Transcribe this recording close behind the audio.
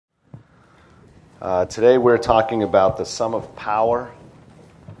Today we're talking about the sum of power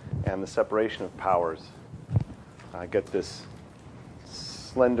and the separation of powers. I get this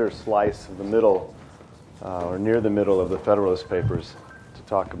slender slice of the middle, or near the middle of the Federalist Papers to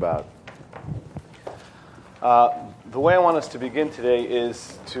talk about. The way I want us to begin today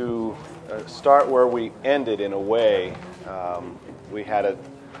is to start where we ended in a way. We had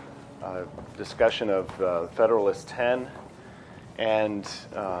a discussion of Federalist 10. And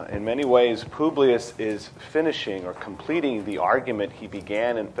in many ways, Publius is finishing or completing the argument he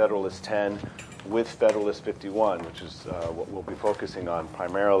began in Federalist 10 with Federalist 51, which is what we'll be focusing on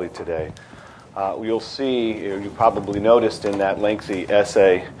primarily today. You'll see, you probably noticed in that lengthy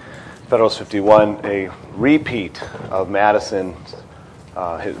essay, Federalist 51, a repeat of Madison's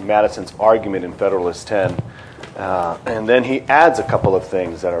argument in Federalist 10. And then he adds a couple of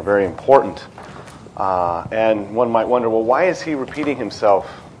things that are very important. And one might wonder, well, why is he repeating himself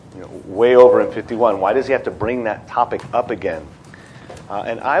way over in 51? Why does he have to bring that topic up again?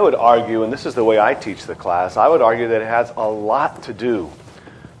 And I would argue, and this is the way I teach the class, I would argue that it has a lot to do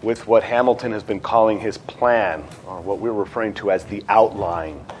with what Hamilton has been calling his plan, or what we're referring to as the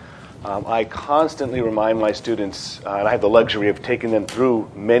outline. I constantly remind my students, and I have the luxury of taking them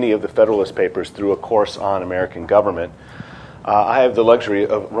through many of the Federalist Papers through a course on American government. I have the luxury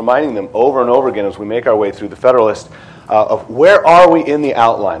of reminding them over and over again as we make our way through the Federalist of where are we in the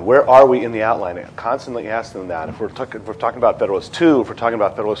outline? Where are we in the outline? I constantly ask them that. If we're talking about Federalist 2, if we're talking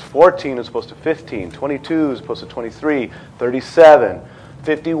about Federalist 14 as opposed to 15, 22 as opposed to 23, 37,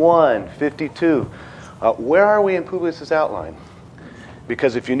 51, 52, where are we in Publius's outline?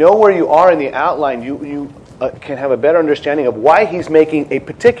 Because if you know where you are in the outline, you can have a better understanding of why he's making a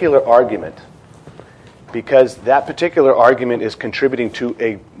particular argument. Because that particular argument is contributing to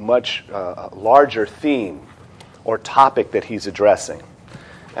a much larger theme or topic that he's addressing.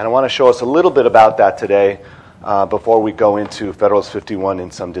 And I want to show us a little bit about that today before we go into Federalist 51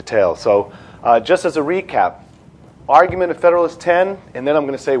 in some detail. So just as a recap, argument of Federalist 10, and then I'm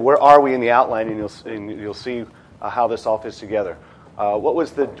going to say where are we in the outline, and you'll see how this all fits together. What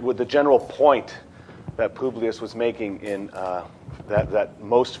was the general point that Publius was making in that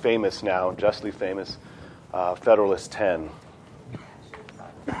most famous now, justly famous, Federalist 10.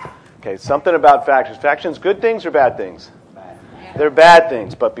 Okay, something about factions. Factions, good things or bad things? They're bad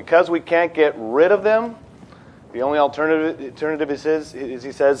things, but because we can't get rid of them, the only alternative is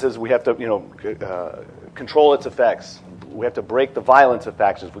he says, is we have to, control its effects. We have to break the violence of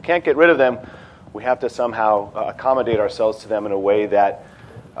factions. We can't get rid of them. We have to somehow accommodate ourselves to them in a way that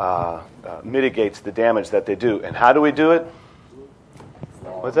mitigates the damage that they do. And how do we do it?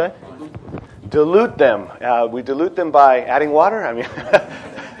 What's that? Dilute them. We dilute them by adding water? I mean,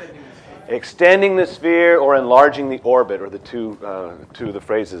 extending the sphere or enlarging the orbit are the two of the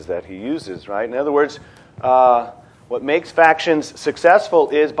phrases that he uses, right? In other words, what makes factions successful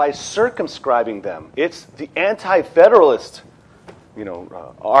is by circumscribing them. It's the anti-federalist,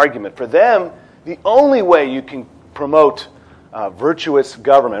 argument. For them, the only way you can promote virtuous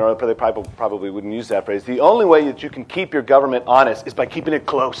government, or they probably wouldn't use that phrase, the only way that you can keep your government honest is by keeping it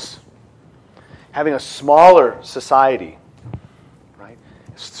close. Having a smaller society, right?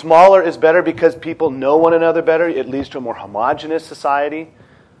 Smaller is better because people know one another better. It leads to a more homogeneous society,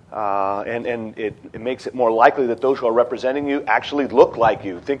 and it makes it more likely that those who are representing you actually look like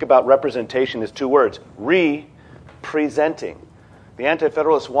you. Think about representation as two words: representing. The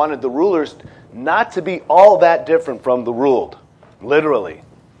Anti-Federalists wanted the rulers not to be all that different from the ruled, literally.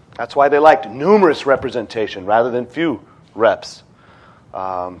 That's why they liked numerous representation rather than few reps.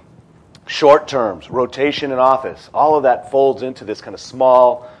 Short terms, rotation in office, all of that folds into this kind of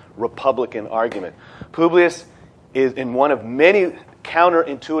small Republican argument. Publius is in one of many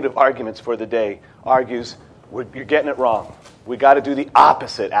counterintuitive arguments for the day, argues, you're getting it wrong. We got to do the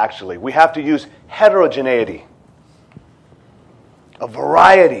opposite, actually. We have to use heterogeneity, a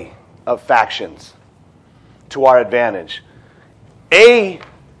variety of factions to our advantage. A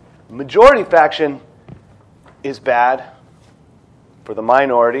majority faction is bad for the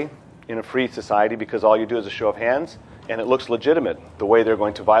minority in a free society because all you do is a show of hands, and it looks legitimate, the way they're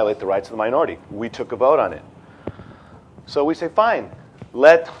going to violate the rights of the minority. We took a vote on it. So we say, fine,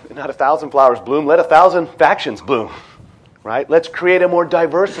 let not 1,000 flowers bloom, let 1,000 factions bloom, right? Let's create a more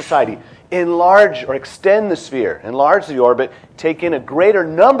diverse society. Enlarge or extend the sphere, enlarge the orbit, take in a greater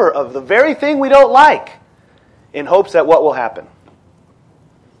number of the very thing we don't like, in hopes that what will happen?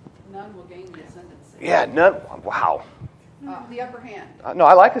 None will gain the ascendancy. Yeah, none. Wow. The upper hand. No,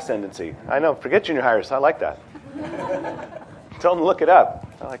 I like ascendancy. I know. Forget junior hires. I like that. Tell them to look it up.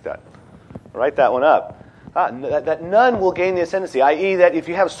 I like that. Write that one up. That none will gain the ascendancy, i.e. that if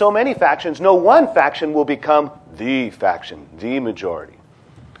you have so many factions, no one faction will become the faction, the majority.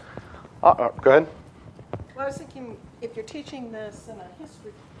 Go ahead. Well, I was thinking, if you're teaching this in a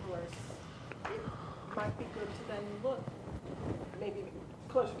history course, it might be good to then look, maybe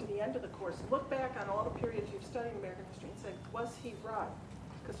closer to the end of the course, look back on all the periods you've studied American history and say, was he right?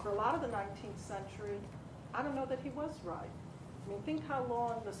 Because for a lot of the 19th century, I don't know that he was right. I mean, think how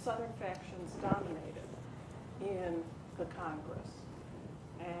long the Southern factions dominated in the Congress.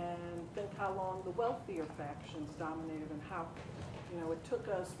 And think how long the wealthier factions dominated and how, it took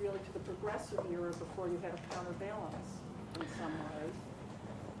us really to the progressive era before you had a counterbalance in some ways.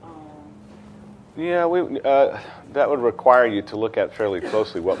 That would require you to look at fairly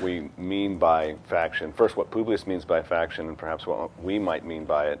closely what we mean by faction. First, what Publius means by faction, and perhaps what we might mean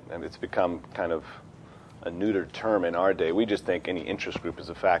by it. And it's become kind of a neutered term in our day. We just think any interest group is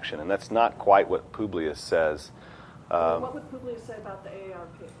a faction, and that's not quite what Publius says. What would Publius say about the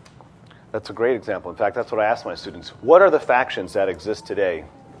AARP? That's a great example. In fact, that's what I ask my students. What are the factions that exist today?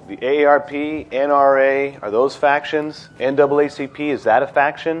 The AARP, NRA, are those factions? NAACP, is that a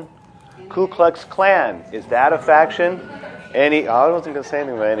faction? Ku Klux Klan, is that a faction? I wasn't going to say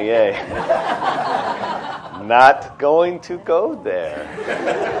anything about NEA. Not going to go there.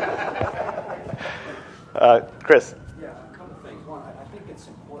 Chris. Yeah, a couple of things. One, I think it's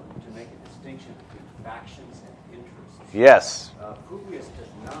important to make a distinction between factions and interests. Yes. Publius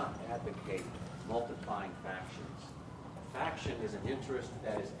does not advocate multiplying factions. A faction is an interest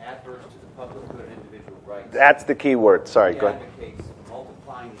that is adverse to the public good and individual rights. That's the key word. Sorry, go ahead. He advocates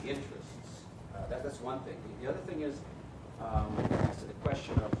multiplying the interests. That's one thing. The other thing is, as to the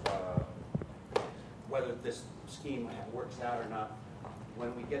question of whether this scheme works out or not,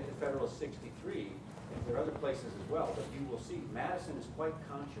 when we get to Federalist 63, there are other places as well, but you will see Madison is quite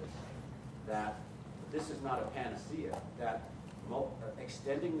conscious that this is not a panacea, that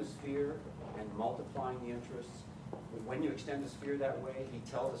extending the sphere and multiplying the interests, when you extend the sphere that way, he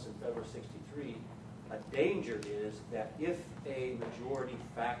tells us in Federalist 63, a danger is that if a majority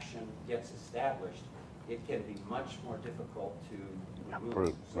faction gets established, it can be much more difficult to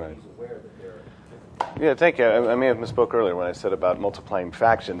remove. So right. He's aware that there are different. Yeah, thank you. I may have misspoke earlier when I said about multiplying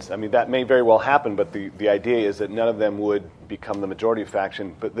factions. I mean, that may very well happen, but the idea is that none of them would become the majority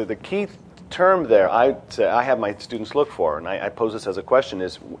faction. But the key term there I have my students look for, and I pose this as a question,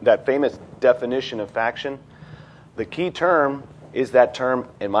 is that famous definition of faction. The key term is that term,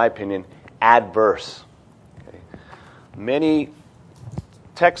 in my opinion, adverse. Okay. Many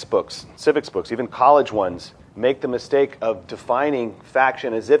textbooks, civics books, even college ones, make the mistake of defining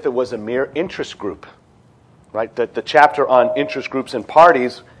faction as if it was a mere interest group. Right? The chapter on interest groups and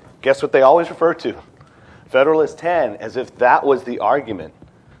parties, guess what they always refer to? Federalist 10, as if that was the argument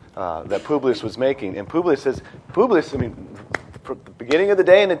that Publius was making. And Publius says, from the beginning of the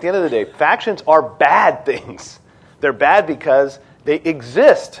day and at the end of the day, factions are bad things. They're bad because they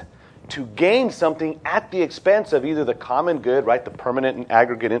exist to gain something at the expense of either the common good, right, the permanent and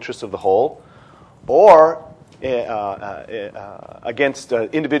aggregate interests of the whole, or against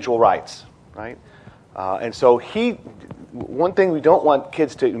individual rights, right? And so one thing we don't want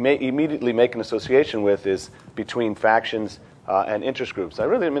kids to immediately make an association with is between factions and interest groups. I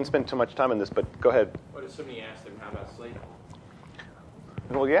really didn't spend too much time on this, but go ahead. What if somebody asked them, how about slavery?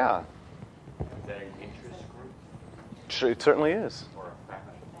 Well, yeah. Is that an interest group? Sure, it certainly is. Or a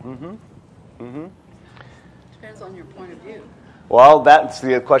faction? Depends on your point of view. Well, that's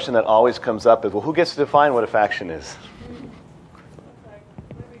the question that always comes up is, well, who gets to define what a faction is? Okay,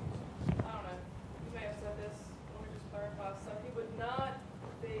 maybe, I don't know, you may have said this, let me just clarify. So he would not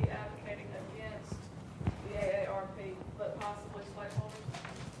be advocating against the AARP, but possibly slaveholders?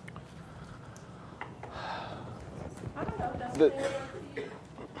 I don't know, doesn't the AARP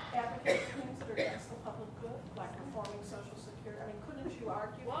advocate things that are against the public good, like reforming Social Security? I mean, couldn't you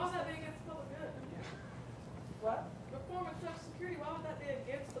argue? Why would that be against the public good? What? Reforming Social Security, why would that be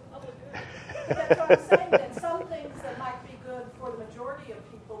against the public good? That's what I'm saying, that some things that might be good for the majority of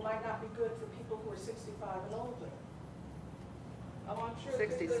people might not be good for people who are 65 and older. Oh, I'm sure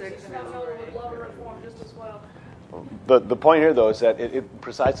 66 66 and and older older. would love a reform just as well. The point here, though, is that it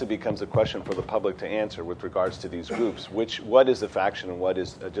precisely becomes a question for the public to answer with regards to these groups. What is a faction and what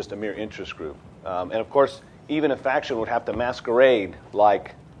is just a mere interest group? And, of course, even a faction would have to masquerade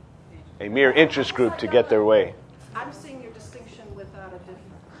like a mere interest group to get their way. I'm seeing your distinction without a difference.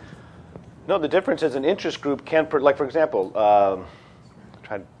 No, the difference is an interest group can, like for example,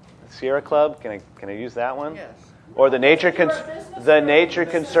 Sierra Club. Can I use that one? Yes. Or the Nature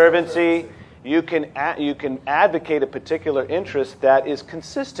Conservancy. You can advocate a particular interest that is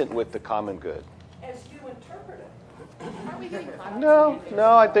consistent with the common good. As you interpret No,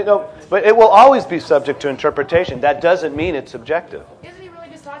 I think no. But it will always be subject to interpretation. That doesn't mean it's subjective. Isn't he really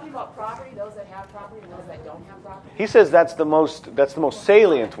just talking about property, those that have property and those that don't have property? He says that's the most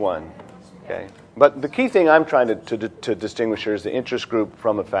salient one. Okay. But the key thing I'm trying to distinguish here is the interest group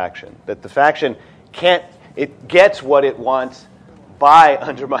from a faction. That the faction gets what it wants by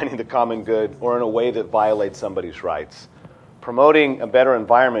undermining the common good or in a way that violates somebody's rights. Promoting a better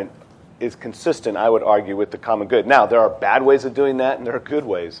environment is consistent, I would argue, with the common good. Now, there are bad ways of doing that and there are good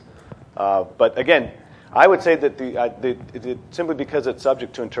ways. But again, I would say that simply because it's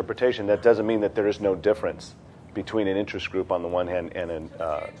subject to interpretation, that doesn't mean that there is no difference between an interest group on the one hand and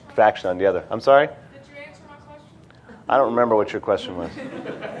a faction on the other. I'm sorry? Did you answer my question? I don't remember what your question was.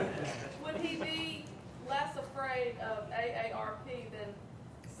 Would he be less afraid of AARP than,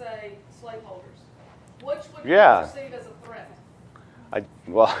 say, slaveholders? Which would you perceive as a threat?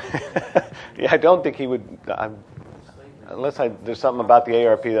 I don't think he would. Unless there's something about the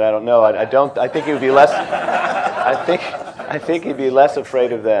AARP that I don't know. I think he would be less. I think he'd be less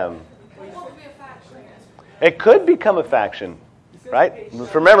afraid of them. What would be a faction? It could become a faction, right?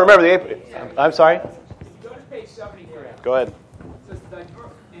 Remember I'm sorry. Go to page 73. Go ahead. It says,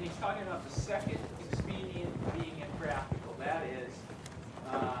 and he's talking about the second expedient being impractical. That is,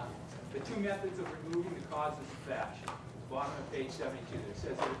 the two methods of removing the causes of faction. Bottom of page 72. It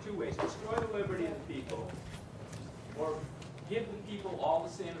says there are two ways: destroy the liberty of the people, or give the people all the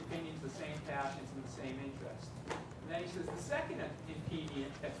same opinions, the same passions, and the same interests. And then he says the second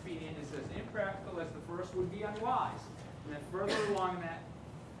expedient is as impractical as the first would be unwise. And then further along in that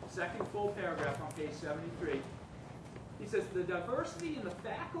second full paragraph on page 73, he says the diversity in the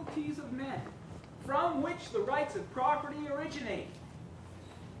faculties of men from which the rights of property originate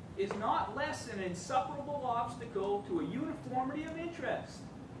is not less an insuperable obstacle to a uniformity of interest.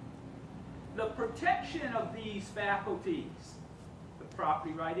 The protection of these faculties, the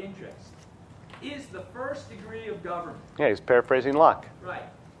property right interest, is the first degree of government. Yeah, he's paraphrasing Locke. Right.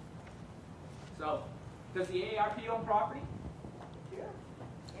 So, does the AARP own property? Yeah.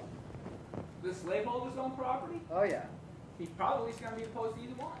 The slaveholders own property? Oh, yeah. He probably is going to be opposed to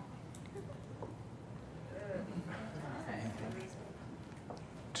either one.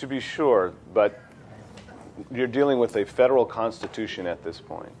 To be sure, but you're dealing with a federal constitution at this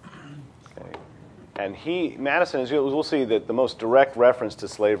point. Okay. And Madison, as we'll see, that the most direct reference to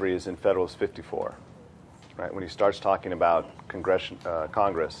slavery is in Federalist 54, right? When he starts talking about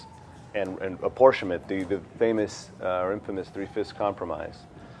Congress and apportionment, the famous or infamous 3/5 compromise.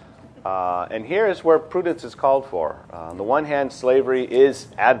 And here is where prudence is called for. On the one hand, slavery is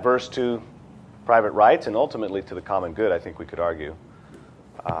adverse to private rights and ultimately to the common good, I think we could argue.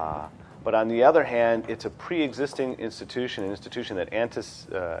 But on the other hand, it's a pre-existing institution, an institution that antecedes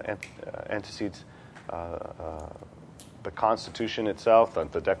the Constitution itself,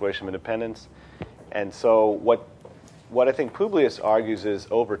 the Declaration of Independence. And so what I think Publius argues is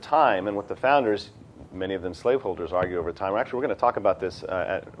over time, and what the founders, many of them slaveholders, argue over time, actually we're going to talk about this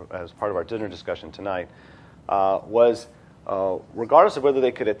as part of our dinner discussion tonight, was regardless of whether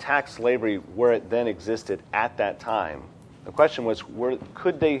they could attack slavery where it then existed at that time, the question was,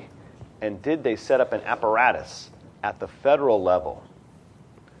 could they and did they set up an apparatus at the federal level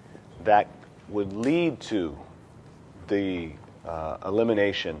that would lead to the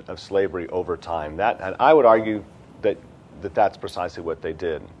elimination of slavery over time? And I would argue that that's precisely what they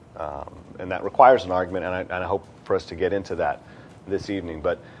did. And that requires an argument, and I hope for us to get into that this evening.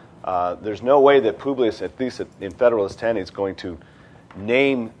 But there's no way that Publius, at least in Federalist 10, is going to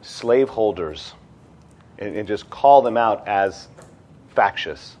name slaveholders and just call them out as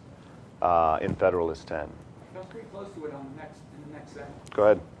factious in Federalist 10. That's pretty close to it in the next sentence. Go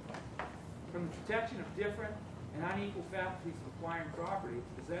ahead. From the protection of different and unequal faculties of acquiring property,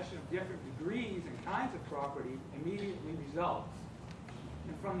 possession of different degrees and kinds of property immediately results.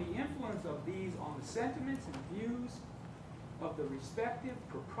 And from the influence of these on the sentiments and views of the respective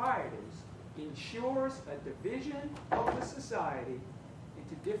proprietors ensures a division of the society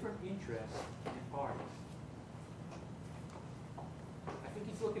into different interests and parties. I think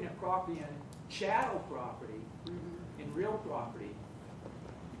he's looking at property and chattel property and real property.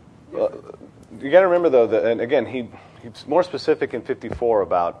 You got to remember, though, that, and again, he's more specific in 54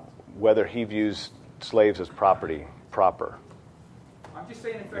 about whether he views slaves as property proper. I'm just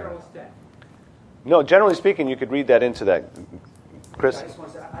saying in Federalist 10. No, generally speaking, you could read that into that. Chris? I just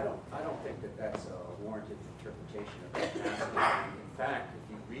want to say, I don't think that that's a warranted interpretation of that passage. In fact,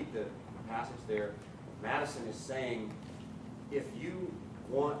 if you read the passage there, Madison is saying, if you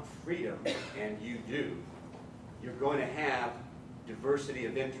want freedom, and you do, you're going to have diversity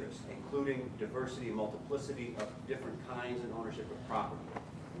of interest, including diversity and multiplicity of different kinds and ownership of property.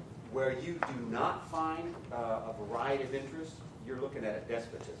 Where you do not find a variety of interests, you're looking at a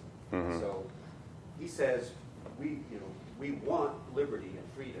despotism. Mm-hmm. So he says we want liberty and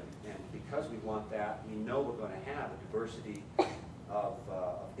freedom, and because we want that, we know we're going to have a diversity of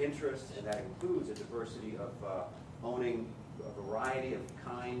interests, and that includes a diversity of owning a variety of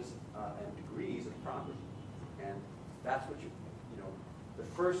kinds and degrees of property. And that's what the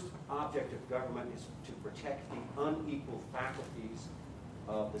first object of government is to protect the unequal faculties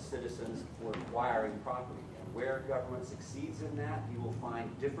of the citizens for acquiring property. And where government succeeds in that, you will find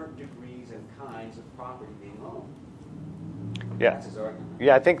different degrees and kinds of property being owned. Yeah. That's his argument.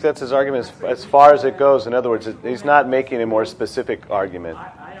 Yeah, I think that's his argument as far as it goes. In other words, he's not making a more specific argument.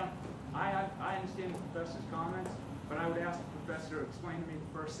 I understand the professor's comments, but I would ask the professor to explain to me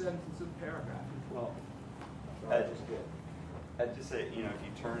the first sentence of the paragraph. Well, I'd just say, if you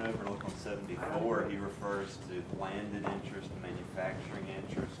turn over and look on 74, he refers to landed interest, manufacturing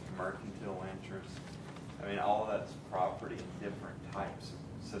interest, mercantile interest. I mean, all of that's property in different types.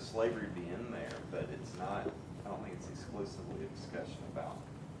 So slavery would be in there, but it's not, I don't think it's exclusively a discussion about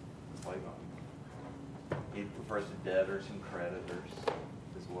slave owning. He refers to debtors and creditors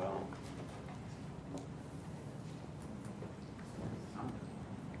as well.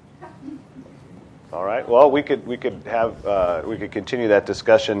 All right. Well, we could continue that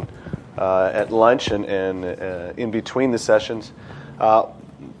discussion at lunch and in between the sessions.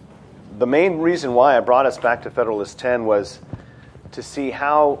 The main reason why I brought us back to Federalist 10 was to see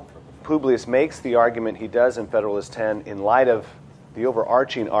how Publius makes the argument he does in Federalist 10 in light of the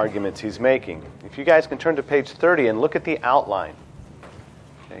overarching arguments he's making. If you guys can turn to page 30 and look at the outline,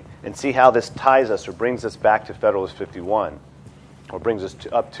 okay, and see how this ties us or brings us back to Federalist 51. Or brings us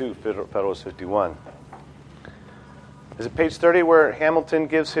up to Federalist 51. Is it page 30 where Hamilton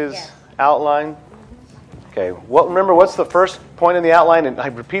gives his outline? Okay. Remember, what's the first point in the outline? And I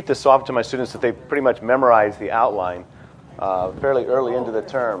repeat this so often to my students that they pretty much memorize the outline fairly early into the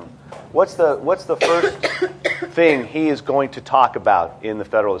term. What's the first thing he is going to talk about in the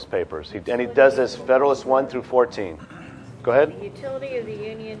Federalist Papers? And he does this Federalist 1 through 14. Go ahead. The utility of the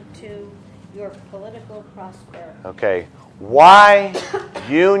Union to your political prosperity. Okay. Why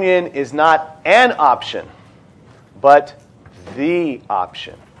union is not an option, but the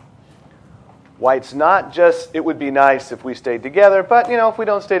option. Why it's not just, it would be nice if we stayed together, but, if we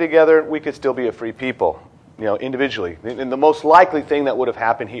don't stay together, we could still be a free people, individually. And the most likely thing that would have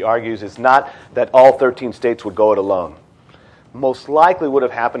happened, he argues, is not that all 13 states would go it alone. Most likely would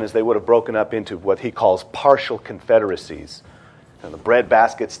have happened is they would have broken up into what he calls partial confederacies. The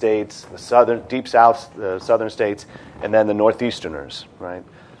breadbasket states, the southern, deep south, the southern states, and then the northeasterners, right?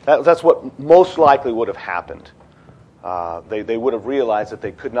 That's what most likely would have happened. They would have realized that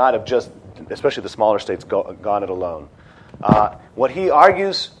they could not have just, especially the smaller states, gone it alone. What he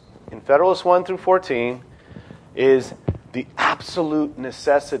argues in Federalist 1 through 14 is the absolute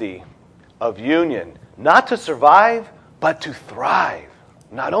necessity of union, not to survive, but to thrive.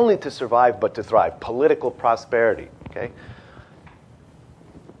 Not only to survive, but to thrive. Political prosperity, okay?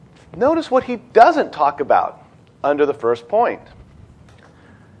 Notice what he doesn't talk about under the first point.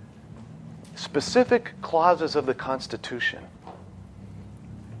 Specific clauses of the Constitution.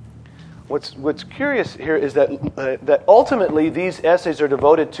 What's curious here is that ultimately these essays are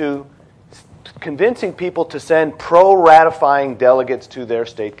devoted to convincing people to send pro-ratifying delegates to their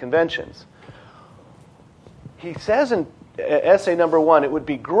state conventions. He says in essay number 1, it would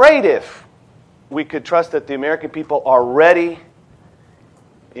be great if we could trust that the American people are ready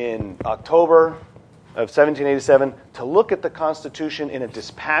in October of 1787 to look at the Constitution in a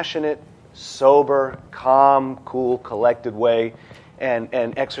dispassionate, sober, calm, cool, collected way and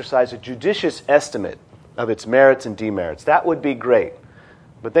exercise a judicious estimate of its merits and demerits. That would be great.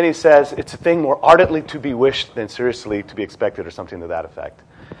 But then he says it's a thing more ardently to be wished than seriously to be expected, or something to that effect.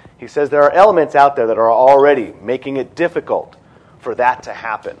 He says there are elements out there that are already making it difficult for that to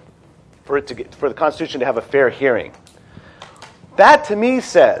happen, for the Constitution to have a fair hearing. That, to me,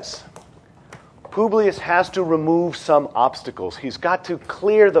 says Publius has to remove some obstacles. He's got to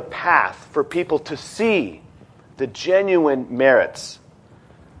clear the path for people to see the genuine merits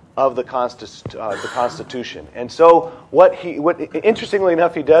of the Constitution. And so what interestingly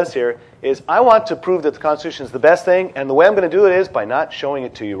enough he does here is, I want to prove that the Constitution is the best thing, and the way I'm going to do it is by not showing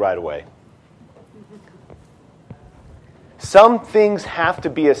it to you right away. Some things have to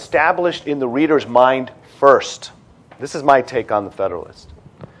be established in the reader's mind first. This is my take on the Federalist.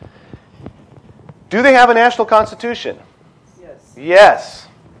 Do they have a national constitution? Yes. Yes.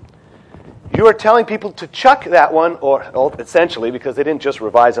 you are telling people to chuck that one, or essentially, because they didn't just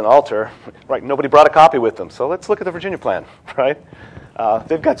revise and alter, right? Nobody brought a copy with them. So let's look at the Virginia plan, right?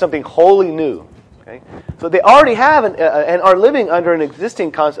 They've got something wholly new. Okay? So they already have and are living under an existing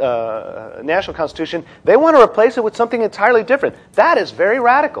national constitution. They want to replace it with something entirely different. That is very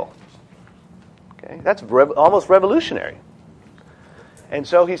radical. Okay? That's almost revolutionary. And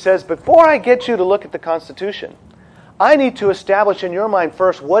so he says, before I get you to look at the Constitution, I need to establish in your mind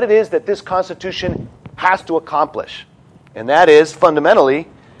first what it is that this Constitution has to accomplish. And that is, fundamentally,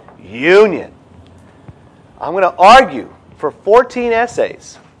 union. I'm going to argue for 14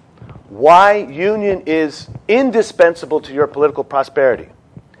 essays why union is indispensable to your political prosperity.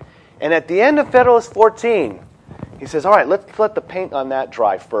 And at the end of Federalist 14, he says, all right, let's let the paint on that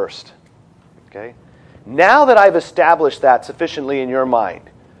dry first. Okay? Now that I've established that sufficiently in your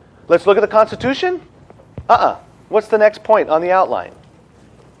mind, let's look at the Constitution? What's the next point on the outline?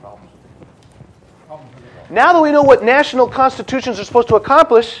 Now that we know what national constitutions are supposed to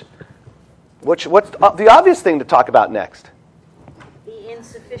accomplish, what's the obvious thing to talk about next? The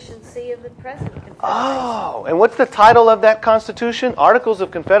insufficiency of the present Confederation. Oh, and what's the title of that Constitution? Articles of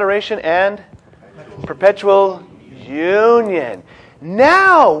Confederation and Perpetual Union.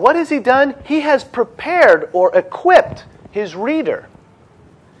 Now, what has he done? He has prepared or equipped his reader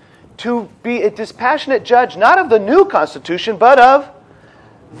to be a dispassionate judge, not of the new Constitution, but of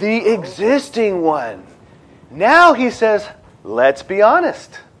the existing one. Now he says, let's be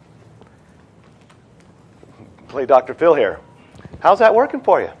honest. Play Dr. Phil here. How's that working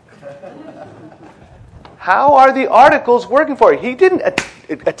for you? How are the articles working for you? He didn't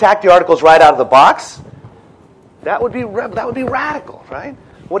attack the articles right out of the box. That would be radical, right?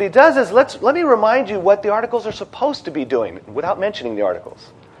 What he does is, let me remind you what the articles are supposed to be doing without mentioning the articles.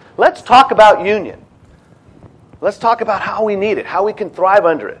 Let's talk about union. Let's talk about how we need it, how we can thrive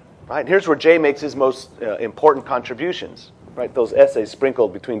under it. Right? Here's where Jay makes his most important contributions. Right? Those essays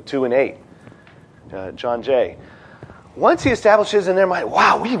sprinkled between 2 and 8. John Jay. Once he establishes in their mind,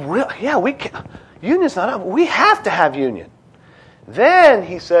 wow, union's not up. We have to have union. Then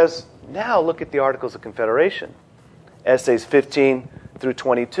he says, now look at the Articles of Confederation. Essays 15 through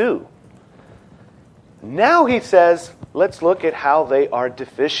 22. Now he says, let's look at how they are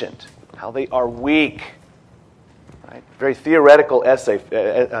deficient, how they are weak. Right? Very theoretical essay,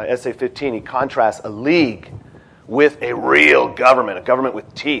 essay 15. He contrasts a league with a real government, a government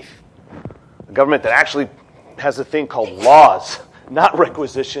with teeth, a government that actually has a thing called laws, not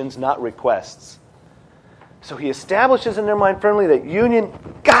requisitions, not requests. So he establishes in their mind firmly that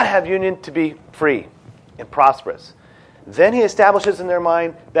got to have union to be free and prosperous. Then he establishes in their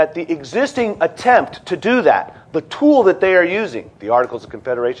mind that the existing attempt to do that, the tool that they are using, the Articles of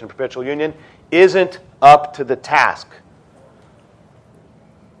Confederation and Perpetual Union, isn't up to the task.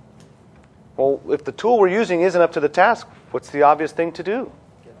 Well, if the tool we're using isn't up to the task, what's the obvious thing to do?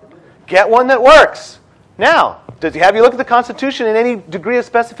 Get one that works. Now, does he have you look at the Constitution in any degree of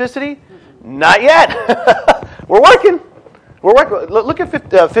specificity? Not yet. We're working. Look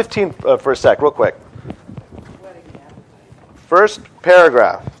at 15 for a sec, real quick. First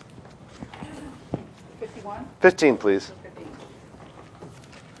paragraph. 51? 15, please.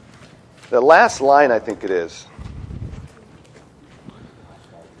 The last line, I think it is.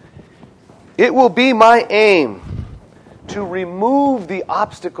 It will be my aim to remove the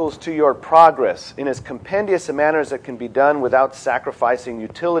obstacles to your progress in as compendious a manner as it can be done without sacrificing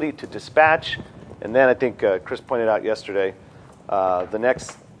utility to dispatch. And then I think Chris pointed out yesterday, the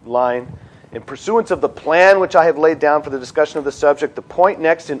next line. In pursuance of the plan which I have laid down for the discussion of the subject, the point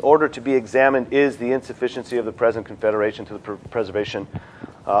next in order to be examined is the insufficiency of the present Confederation to the preservation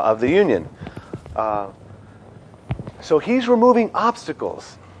of the Union. So he's removing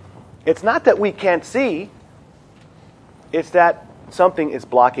obstacles. It's not that we can't see. It's that something is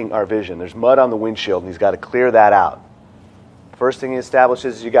blocking our vision. There's mud on the windshield, and he's got to clear that out. First thing he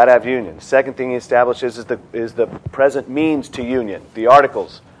establishes is you got to have union. Second thing he establishes is the present means to union. The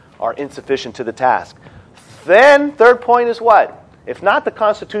articles are insufficient to the task. Then, third point is what? If not the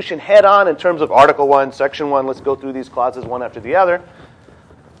Constitution head on in terms of Article 1, Section 1, let's go through these clauses one after the other.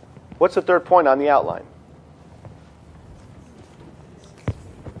 What's the third point on the outline?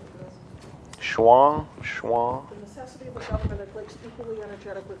 Schwa. The necessity of a government at least equally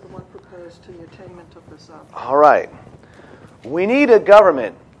energetic with the one proposed to the attainment of this object. All right. We need a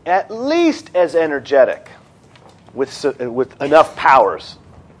government at least as energetic with enough powers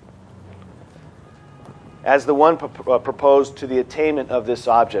as the one proposed to the attainment of this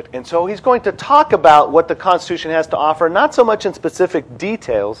object. And so he's going to talk about what the Constitution has to offer, not so much in specific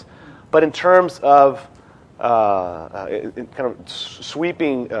details, but in terms of kind of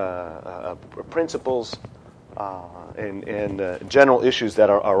sweeping principles and general issues that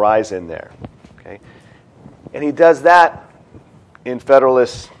arise in there. Okay, and he does that in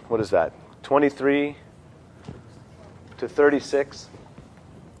Federalist. What is that? 23 to 36.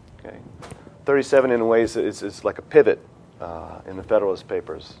 Okay, 37 in ways is like a pivot in the Federalist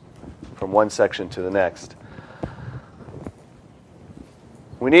Papers from one section to the next.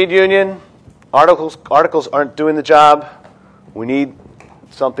 We need union. Articles aren't doing the job. We need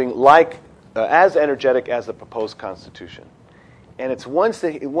something like as energetic as the proposed Constitution. And it's once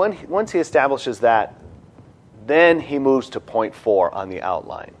he establishes that, then he moves to point 4 on the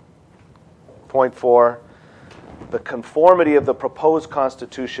outline. Point 4, the conformity of the proposed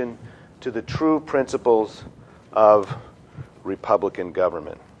Constitution to the true principles of Republican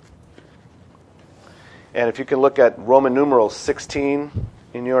government. And if you can look at Roman numeral 16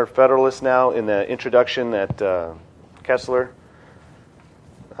 in your Federalist now, in the introduction that Kessler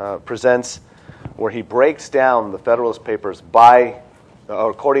presents, where he breaks down the Federalist Papers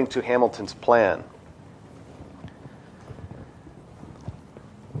according to Hamilton's plan.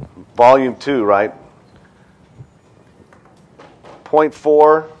 Volume 2, right? Point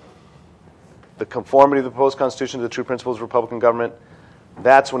 4, the conformity of the proposed Constitution to the true principles of Republican government.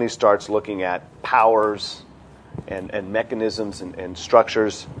 That's when he starts looking at powers and mechanisms and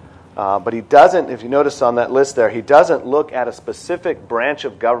structures. But he doesn't, if you notice on that list there, he doesn't look at a specific branch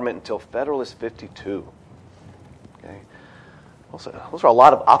of government until Federalist 52. Okay? Those are a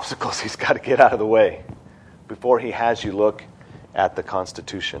lot of obstacles he's got to get out of the way before he has you look at the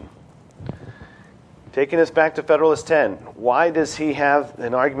Constitution. Taking us back to Federalist 10, why does he have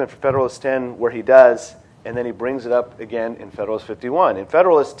an argument for Federalist 10 where he does, and then he brings it up again in Federalist 51? In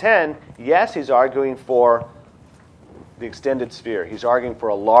Federalist 10, yes, he's arguing for the extended sphere. He's arguing for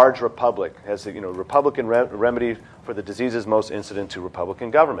a large republic as a Republican remedy for the diseases most incident to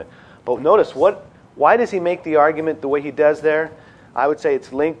Republican government. But notice, why does he make the argument the way he does there? I would say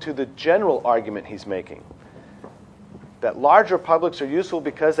it's linked to the general argument he's making. That large republics are useful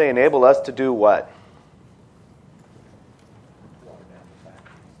because they enable us to do what?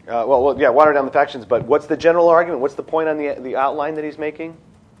 Water down the factions, but what's the general argument? What's the point on the outline that he's making?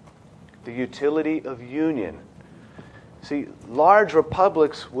 The utility of union. See, large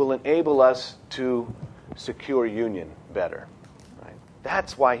republics will enable us to secure union better. Right?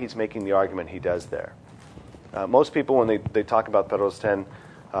 That's why he's making the argument he does there. Most people, when they talk about Federalist 10,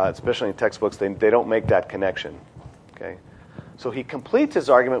 especially in textbooks, they don't make that connection. Okay? So he completes his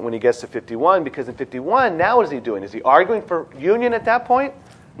argument when he gets to 51, because in 51, now what is he doing? Is he arguing for union at that point?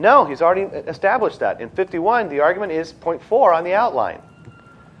 No, he's already established that. In 51, the argument is point 4 on the outline.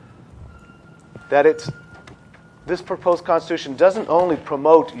 That this proposed Constitution doesn't only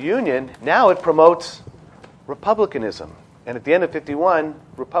promote union, now it promotes republicanism. And at the end of 51,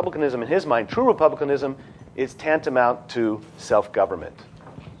 republicanism in his mind, true republicanism, is tantamount to self-government.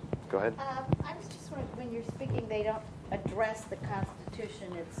 Go ahead. I was just wondering, when you're speaking, they don't address the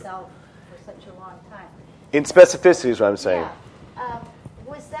Constitution itself for such a long time. In specificity is what I'm saying. Yeah.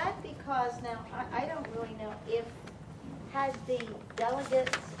 Was that because, now, I don't really know if, had the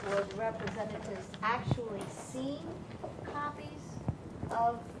delegates or the representatives actually seen copies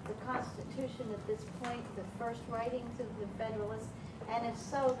of the Constitution at this point, the first writings of the Federalists? And if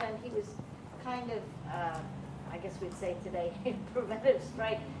so, then he was kind of, I guess we'd say today, preventive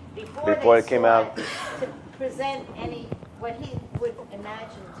strike before it came out to present what he would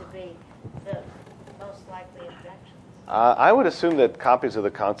imagine to be the most likely objections. I would assume that copies of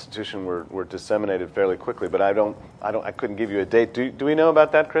the Constitution were disseminated fairly quickly, but I couldn't give you a date. Do we know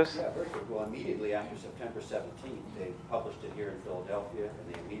about that, Chris? Yeah, very good. Well, immediately after September 17th, they published it here in Philadelphia,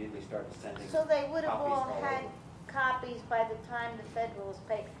 and they immediately started sending. So they would have copies all had copies by the time the Federalist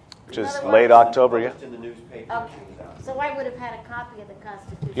paper. Which is late October, yeah? In the newspaper. Okay. So I would have had a copy of the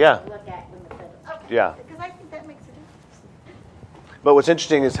Constitution Yeah. to look at when the Federalist. Okay. Yeah. Because I think that makes a difference. But what's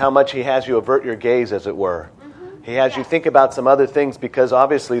interesting is how much he has you avert your gaze, as it were. He has you think about some other things, because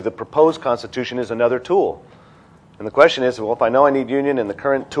obviously the proposed Constitution is another tool. And the question is, well, if I know I need union and the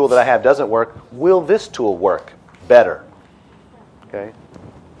current tool that I have doesn't work, will this tool work better? Okay?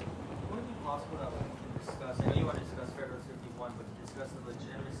 Would it be possible that we can discuss, I know you want to discuss Federalist 51, but to discuss the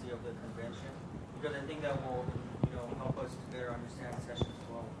legitimacy of the convention? Because I think that will help us to better understand Session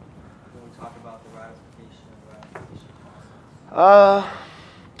 12 when we talk about the ratification process.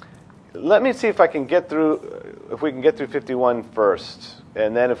 Let me see if we can get through 51 first,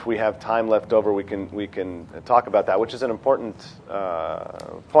 and then if we have time left over, we can talk about that, which is an important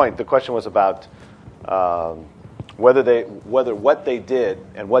point. The question was about whether what they did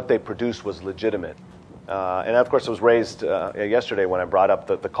and what they produced was legitimate. And of course, it was raised yesterday when I brought up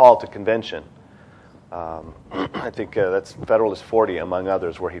the call to convention. I think that's Federalist 40, among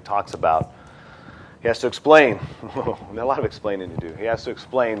others, where he talks about, he has to explain, a lot of explaining to do. He has to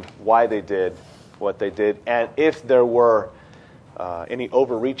explain why they did what they did, and if there were any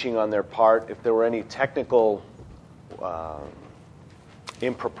overreaching on their part, if there were any technical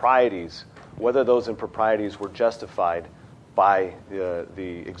improprieties, whether those improprieties were justified by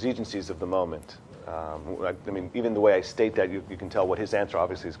the exigencies of the moment. I mean, even the way I state that, you can tell what his answer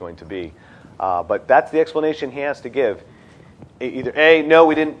obviously is going to be. But that's the explanation he has to give. Either A, no,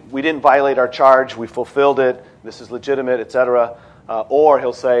 we didn't violate our charge, we fulfilled it, this is legitimate, etc. Or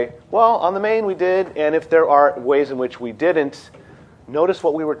he'll say, well, on the main we did, and if there are ways in which we didn't, notice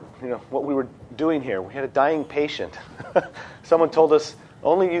what we were doing here. We had a dying patient. Someone told us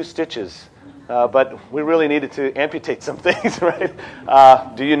only use stitches, but we really needed to amputate some things, right?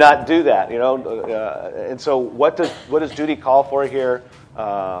 Do you not do that? And so what does duty call for here?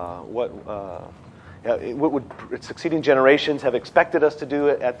 What would succeeding generations have expected us to do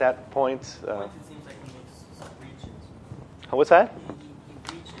at that point? It seems like he makes some reaches. What's that?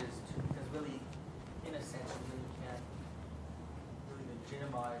 He reaches to, because really, in a sense, you really can't really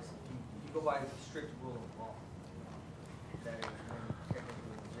legitimize. If you go by the strict rule of law, that is technically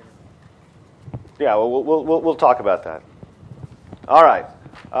legitimate. Yeah, well, we'll talk about that. All right.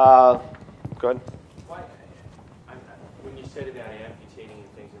 Go ahead. When you said about amputating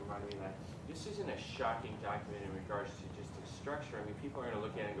and things, it reminded me that this isn't a shocking document in regards to just its structure. I mean, people are going to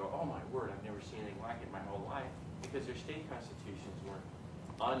look at it and go, oh my word, I've never seen anything like it in my whole life, because their state constitutions weren't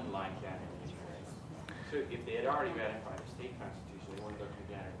unlike that in any way. So if they had already ratified a state constitution, they weren't looking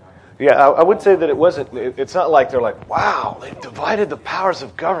at a document. Yeah, I would say that it wasn't. It's not like they're like, wow, they divided the powers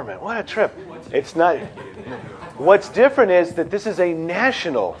of government. What a trip. It's not. What's different is that this is a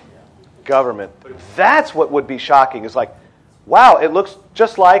national government. That's what would be shocking. Is like, wow, it looks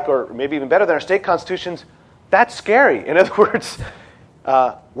just like, or maybe even better than our state constitutions. That's scary. In other words,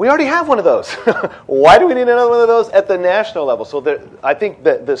 we already have one of those. Why do we need another one of those at the national level? So I think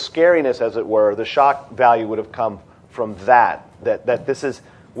that the scariness, as it were, the shock value would have come from that this is,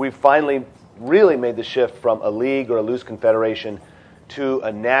 we've finally really made the shift from a league or a loose confederation to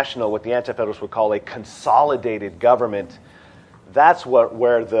a national, what the Anti-Federalists would call a consolidated government. That's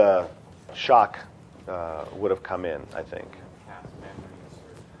where the shock would have come in, I think.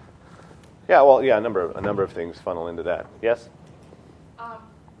 Yeah, well, yeah, a number of things funnel into that. Yes?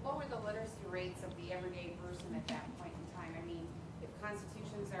 What were the literacy rates of the everyday person at that point in time? I mean, if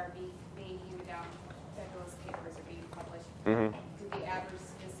constitutions are being handed down, Federalist papers are being published, could the average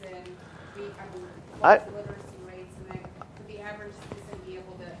citizen what's the literacy rates, and then could the average citizen be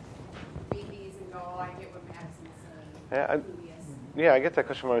able to read these and go, oh, I get what Madison's saying? Yeah, I get that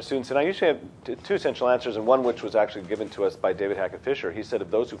question from our students, and I usually have two essential answers, and one which was actually given to us by David Hackett Fisher. He said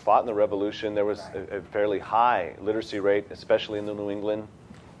of those who fought in the Revolution, there was a fairly high literacy rate, especially in the New England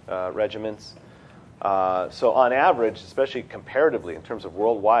regiments. So on average, especially comparatively in terms of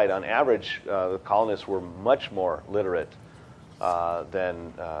worldwide, on average, the colonists were much more literate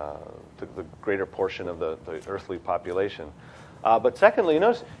than the greater portion of the earthly population. But secondly, you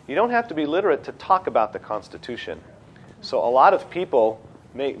notice you don't have to be literate to talk about the Constitution. So a lot of people,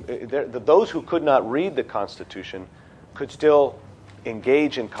 those who could not read the Constitution, could still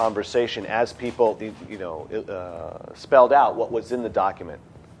engage in conversation as people, spelled out what was in the document.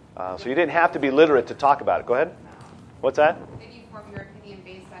 So you didn't have to be literate to talk about it. Go ahead. What's that? Did you form your opinion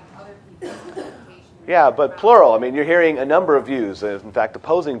based on other people's interpretation? Yeah, but plural. I mean, you're hearing a number of views. In fact,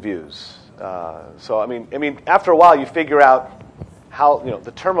 opposing views. So I mean, after a while, you figure out how,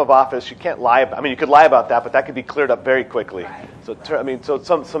 the term of office, you can't lie about. I mean, you could lie about that, but that could be cleared up very quickly. Right. So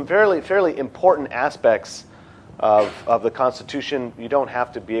some fairly important aspects of the Constitution you don't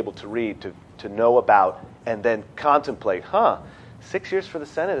have to be able to read to know about and then contemplate. 6 years for the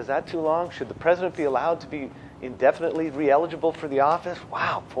Senate, is that too long? Should the president be allowed to be indefinitely re-eligible for the office?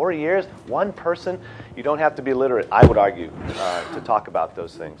 Wow, 4 years, one person. You don't have to be literate, I would argue, to talk about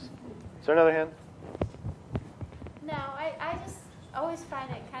those things. Is there another hand? No, I just always find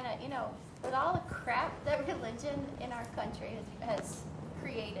it kind of, with all the crap that religion in our country has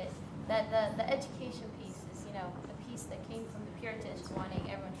created, that the education piece is, the piece that came from the Puritans wanting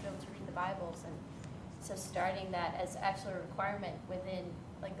everyone to be able to read the Bibles. And so starting that as actually a requirement within,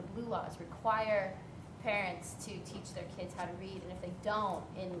 like the blue laws, require parents to teach their kids how to read. And if they don't,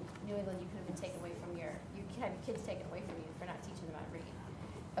 in New England, you could have been taken away from you can have your kids taken away from you for not teaching them how to read,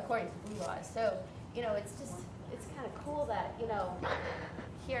 according to blue laws. So, it's just, it's kind of cool that,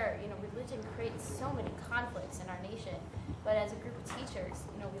 here, religion creates so many conflicts in our nation. But as a group of teachers,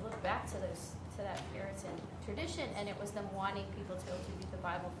 we look back to that Puritan tradition, and it was them wanting people to read the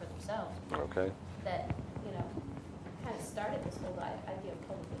Bible for themselves. Okay. That, kind of started this whole idea of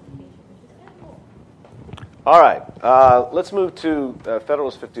public education, which is kind of cool. All right. Let's move to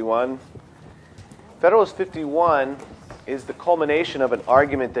Federalist 51. Federalist 51 is the culmination of an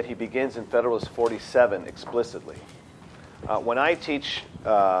argument that he begins in Federalist 47 explicitly. When I teach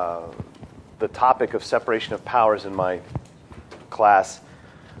the topic of separation of powers in my class,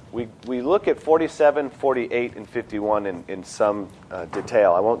 we look at 47, 48, and 51 in some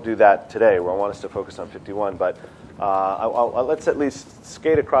detail. I won't do that today. I want us to focus on 51, but let's at least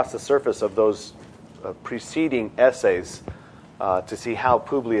skate across the surface of those preceding essays to see how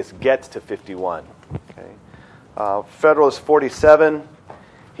Publius gets to 51. Okay. Federalist 47,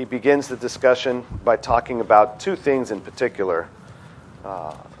 he begins the discussion by talking about two things in particular.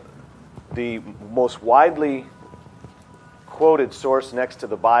 The most widely quoted source next to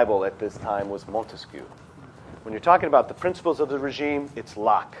the Bible at this time was Montesquieu. When you're talking about the principles of the regime, it's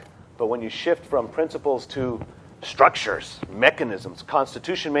Locke. But when you shift from principles to structures, mechanisms,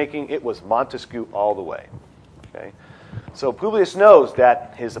 constitution making, it was Montesquieu all the way. Okay? So Publius knows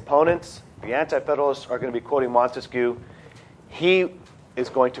that his opponents, the anti-federalists, are going to be quoting Montesquieu. He is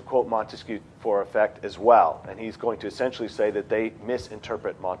going to quote Montesquieu for effect as well. And he's going to essentially say that they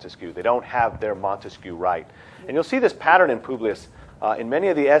misinterpret Montesquieu. They don't have their Montesquieu right. And you'll see this pattern in Publius. In many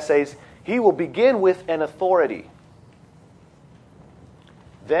of the essays, he will begin with an authority.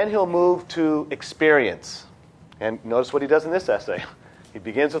 Then he'll move to experience. And notice what he does in this essay. He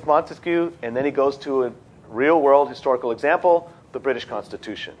begins with Montesquieu, and then he goes to a real-world historical example, the British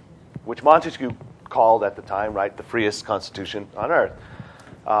Constitution, which Montesquieu called at the time, right, the freest constitution on earth.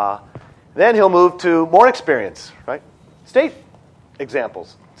 Then he'll move to more experience, right? State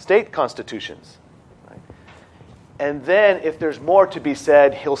examples, state constitutions. Right? And then if there's more to be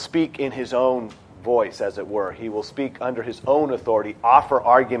said, he'll speak in his own voice, as it were. He will speak under his own authority, offer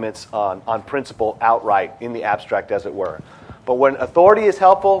arguments on principle outright, in the abstract, as it were. But when authority is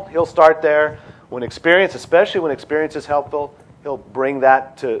helpful, he'll start there. When experience, especially when experience is helpful, he'll bring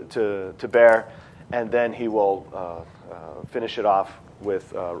that to bear, and then he will finish it off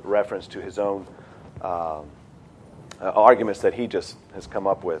with reference to his own arguments that he just has come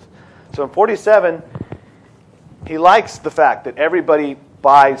up with. So in 47, he likes the fact that everybody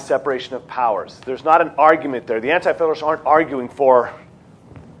buys separation of powers. There's not an argument there. The anti-federalists aren't arguing for,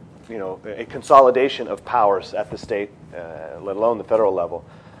 a consolidation of powers at the state, let alone the federal level.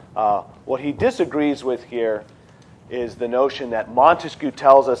 What he disagrees with here is the notion that Montesquieu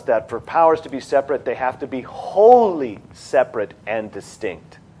tells us that for powers to be separate, they have to be wholly separate and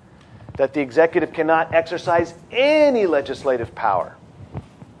distinct. That the executive cannot exercise any legislative power,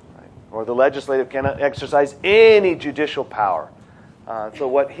 right? Or the legislative cannot exercise any judicial power. So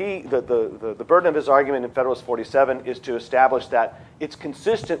what the burden of his argument in Federalist 47 is to establish that it's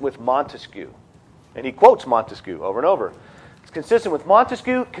consistent with Montesquieu. And he quotes Montesquieu over and over. It's consistent with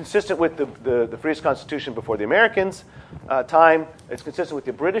Montesquieu, consistent with the freest constitution before the Americans' time. It's consistent with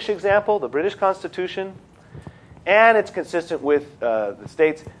the British example, the British Constitution. And it's consistent with the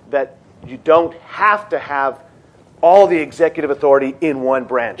states that you don't have to have all the executive authority in one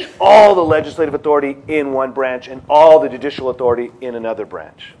branch, all the legislative authority in one branch, and all the judicial authority in another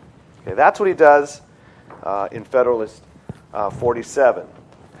branch. Okay, that's what he does in Federalist 47.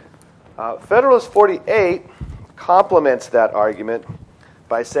 Federalist 48 complements that argument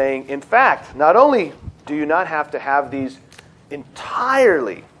by saying, in fact, not only do you not have to have these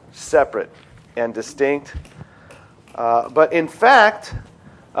entirely separate and distinct, but in fact,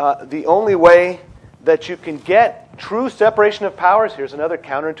 the only way that you can get true separation of powers, here's another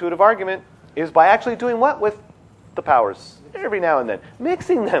counterintuitive argument, is by actually doing what with the powers? Every now and then.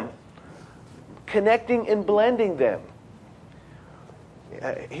 Mixing them. Connecting and blending them.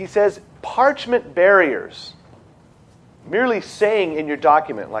 He says parchment barriers. Merely saying in your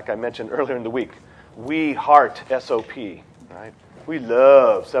document, like I mentioned earlier in the week, we heart SOP, right? We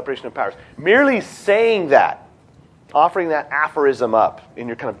love separation of powers. Merely saying that, offering that aphorism up in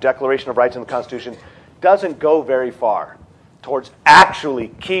your kind of Declaration of Rights in the Constitution, doesn't go very far towards actually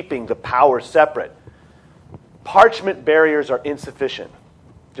keeping the powers separate. Parchment barriers are insufficient.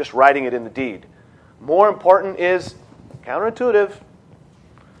 Just writing it in the deed. More important is, counterintuitive,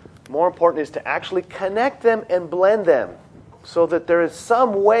 more important is to actually connect them and blend them so that there is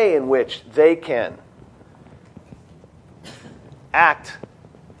some way in which they can act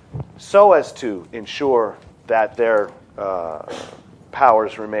so as to ensure that their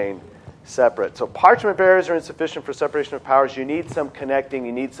powers remain separate. So parchment barriers are insufficient for separation of powers. You need some connecting.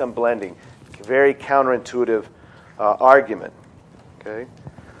 You need some blending. Very counterintuitive argument. Okay.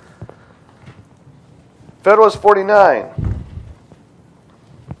 Federalist 49.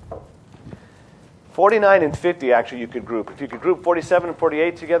 49 and 50, actually, you could group. If you could group 47 and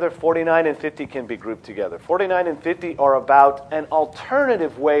 48 together, 49 and 50 can be grouped together. 49 and 50 are about an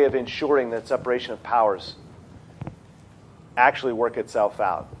alternative way of ensuring that separation of powers actually work itself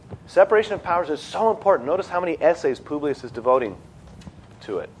out. Separation of powers is so important. Notice how many essays Publius is devoting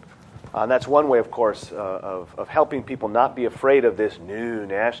to it. And that's one way, of course, of helping people not be afraid of this new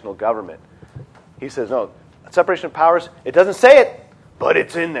national government. He says, no, separation of powers, it doesn't say it, but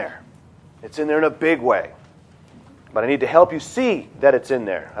it's in there. It's in there in a big way. But I need to help you see that it's in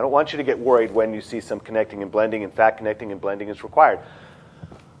there. I don't want you to get worried when you see some connecting and blending. In fact, connecting and blending is required.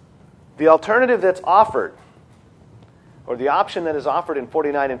 The alternative that's offered, or the option that is offered in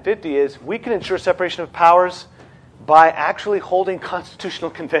 49 and 50 is we can ensure separation of powers by actually holding constitutional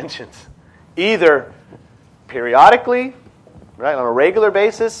conventions. Either periodically, right, on a regular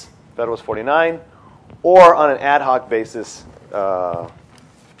basis, Federalist 49, or on an ad hoc basis,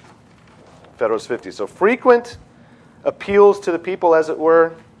 Federalist 50. So frequent appeals to the people, as it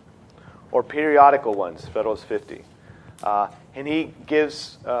were, or periodical ones, Federalist 50. And he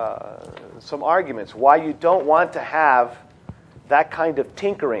gives some arguments why you don't want to have that kind of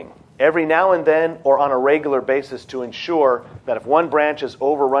tinkering every now and then or on a regular basis to ensure that if one branch is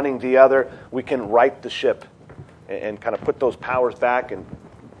overrunning the other, we can right the ship and kind of put those powers back and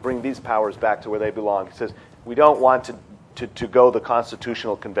bring these powers back to where they belong. He says we don't want to go the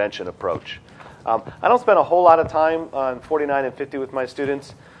constitutional convention approach. I don't spend a whole lot of time on 49 and 50 with my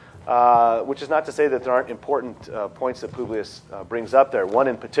students, which is not to say that there aren't important points that Publius brings up there. One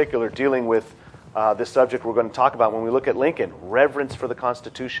in particular dealing with this subject we're going to talk about when we look at Lincoln, reverence for the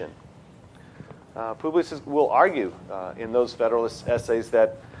Constitution. Publius will argue in those Federalist essays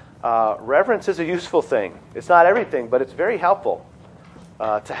that reverence is a useful thing. It's not everything, but it's very helpful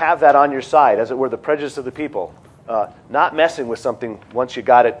to have that on your side, as it were, the prejudice of the people. Not messing with something once you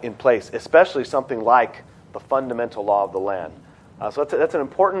got it in place, especially something like the fundamental law of the land. So that's an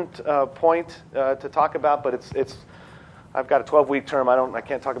important point to talk about, but it's I've got a 12-week term. I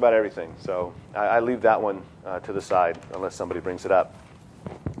can't talk about everything, so I leave that one to the side unless somebody brings it up.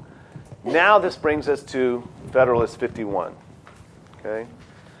 Now this brings us to Federalist 51. Okay.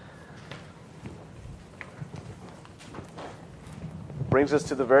 Brings us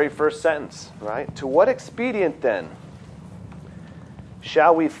to the very first sentence, right? To what expedient, then,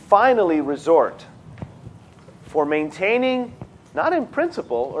 shall we finally resort for maintaining, not in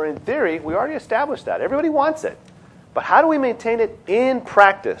principle or in theory, we already established that. Everybody wants it. But how do we maintain it in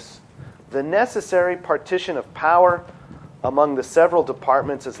practice? The necessary partition of power among the several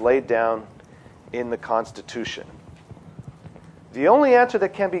departments as laid down in the Constitution. The only answer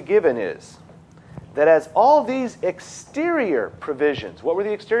that can be given is that as all these exterior provisions, what were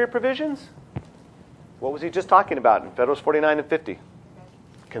the exterior provisions? What was he just talking about in Federalist 49 and 50?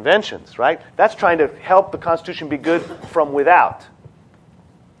 Conventions, right? That's trying to help the Constitution be good from without.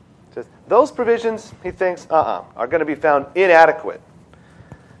 Says, those provisions, he thinks, are going to be found inadequate.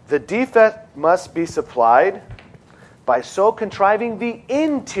 The defect must be supplied by so contriving the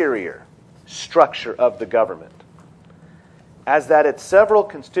interior structure of the government, as that its several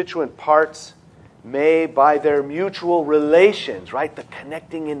constituent parts may, by their mutual relations, right, the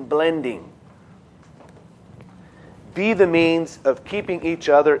connecting and blending, be the means of keeping each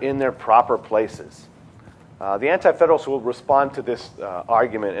other in their proper places. The Anti-Federalists will respond to this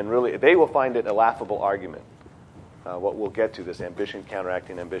argument, and really, they will find it a laughable argument. What we'll get to, this ambition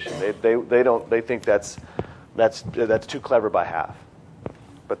counteracting ambition, they think that's too clever by half.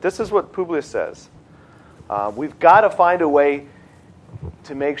 But this is what Publius says. We've got to find a way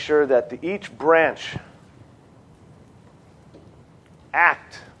to make sure that each branch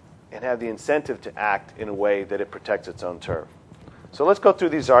act and have the incentive to act in a way that it protects its own turf. So let's go through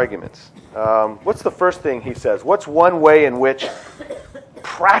these arguments. What's the first thing he says? What's one way in which,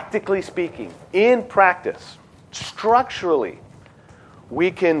 practically speaking, in practice, structurally,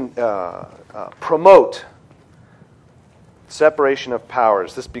 we can promote separation of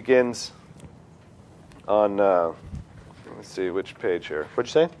powers? This begins on, let's see, which page here?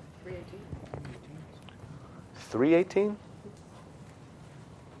 What'd you say? 318?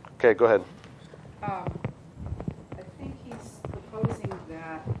 Okay, go ahead. I think he's proposing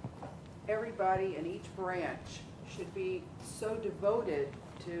that everybody in each branch should be so devoted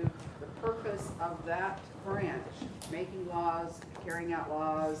to the purpose of that branch, making laws, carrying out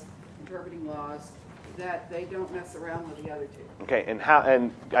laws, interpreting laws, that they don't mess around with the other two. Okay, and how?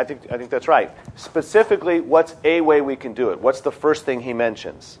 And I think that's right. Specifically, what's a way we can do it? What's the first thing he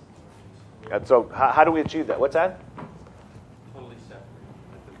mentions? And so, how do we achieve that? What's that? Totally separate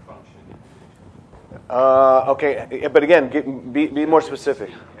the function. Okay, but again, be more specific.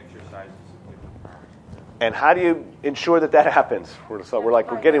 Exercises of different powers. And how do you ensure that happens?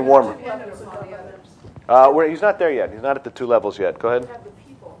 We're getting warmer. He's not there yet. He's not at the 2 levels yet. Go ahead. Have the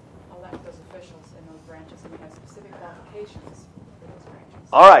people elect those officials in those branches, and we have specific qualifications for those branches.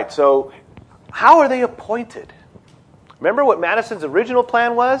 All right, so how are they appointed? Remember what Madison's original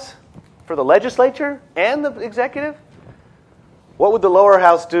plan was for the legislature and the executive? What would the lower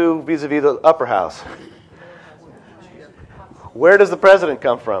house do vis-a-vis the upper house? Where does the president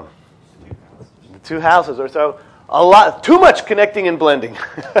come from? The 2 houses or so. A lot, too much connecting and blending.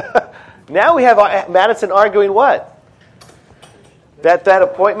 Now we have Madison arguing what? That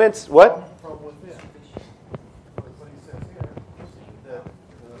appointments, what?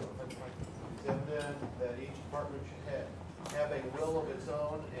 That each department should have a will of its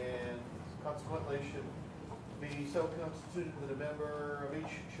own, and consequently should be so constituted that a member of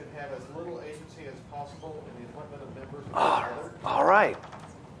each should have as little agency as possible in the appointment of members of the other. All right.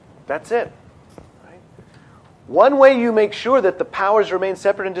 That's it. One way you make sure that the powers remain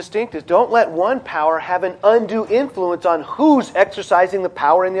separate and distinct is don't let one power have an undue influence on who's exercising the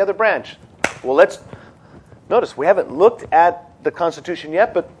power in the other branch. Well, notice we haven't looked at the Constitution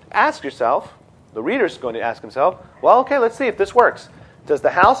yet, but ask yourself, the reader's going to ask himself, well, okay, let's see if this works. Does the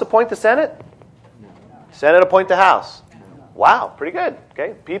House appoint the Senate? Senate appoint the House. Wow, pretty good.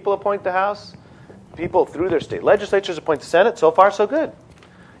 Okay, people appoint the House. People through their state legislatures appoint the Senate. So far, so good.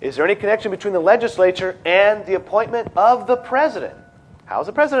 Is there any connection between the legislature and the appointment of the president? How's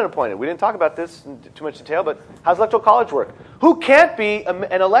the president appointed? We didn't talk about this in too much detail, but how's electoral college work? Who can't be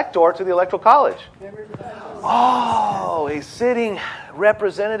an elector to the electoral college? Oh, a sitting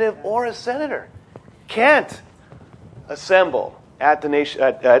representative or a senator can't assemble at the nation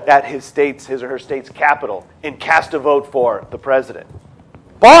at his or her state's capital and cast a vote for the president.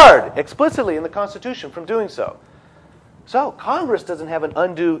 Barred explicitly in the Constitution from doing so. So Congress doesn't have an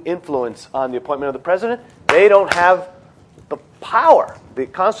undue influence on the appointment of the president. They don't have the power, the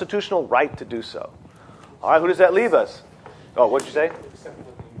constitutional right to do so. All right, who does that leave us? Oh, what did you say? Except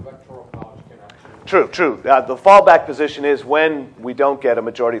that the electoral college can actually. True. The fallback position is when we don't get a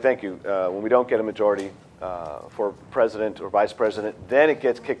majority. Thank you. When we don't get a majority for president or vice president, then it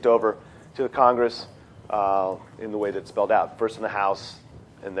gets kicked over to the Congress in the way that's spelled out. First in the House,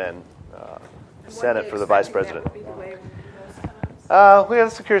 and then Senate for the vice president.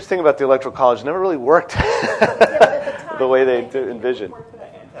 That's the curious thing about the electoral college. It never really worked the way they envisioned. Certainly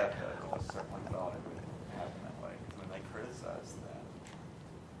thought it would happen that way. When they criticized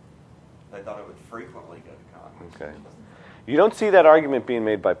that, they thought it would frequently go to Congress. Okay. You don't see that argument being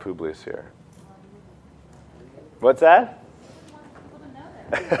made by Publius here. What's that?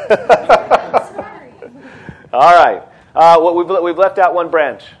 All right. We've left out one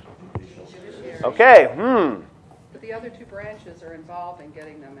branch. Okay. But the other 2 branches are involved in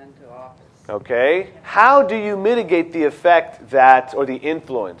getting them into office. Okay. How do you mitigate the effect or the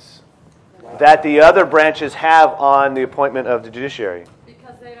influence that the other branches have on the appointment of the judiciary?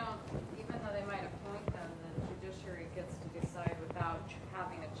 Because they don't, even though they might appoint them, the judiciary gets to decide without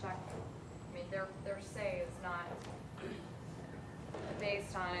having a check. I mean, their say is not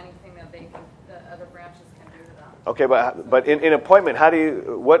based on anything that the other branches can do to them. Okay, but in appointment,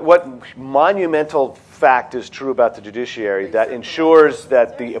 what monumental fact is true about the judiciary that ensures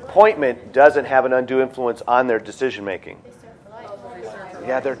that the appointment doesn't have an undue influence on their decision making?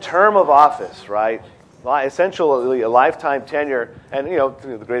 Yeah, their term of office, right? Essentially a lifetime tenure. And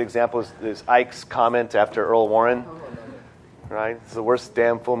the great example is Ike's comment after Earl Warren, right? It's the worst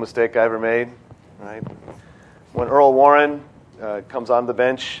damn fool mistake I ever made, right? When Earl Warren comes on the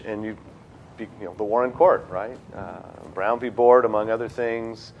bench and the Warren Court, right? Brown v. Board, among other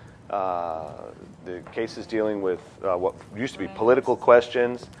things. The cases dealing with what used to be political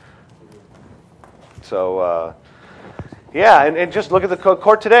questions. So, and just look at the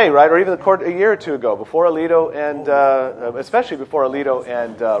court today, right? Or even the court a year or 2 ago, before Alito and, especially before Alito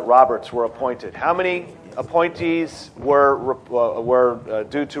and Roberts were appointed. How many appointees were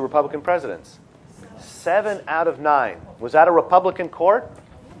due to Republican presidents? 7 out of 9. Was that a Republican court?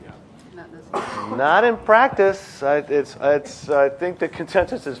 Not in practice. I think the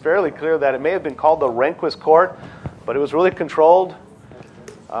consensus is fairly clear that it may have been called the Rehnquist Court, but it was really controlled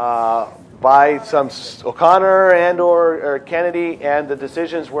by some O'Connor and or Kennedy, and the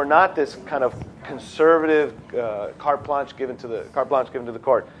decisions were not this kind of conservative carte blanche given to the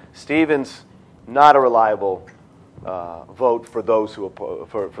court. Stevens not a reliable vote for those who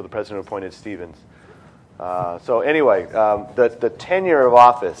for the president who appointed Stevens. So anyway, the tenure of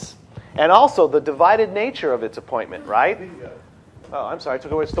office, and also the divided nature of its appointment, right? Oh, I'm sorry,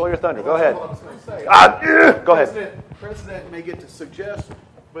 I stole your thunder. Go ahead. Go ahead. President may get to suggest,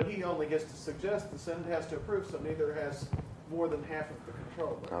 but he only gets to suggest. The Senate has to approve, so neither has more than half of the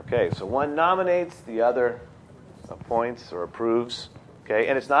control. Okay, so one nominates, the other appoints or approves. Okay,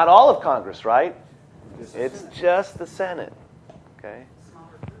 and it's not all of Congress, right? It's just the Senate. Okay,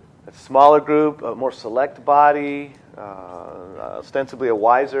 a smaller group, a more select body, ostensibly a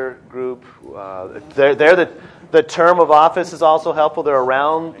wiser group. The term of office is also helpful. They're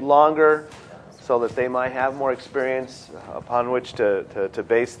around longer, so that they might have more experience upon which to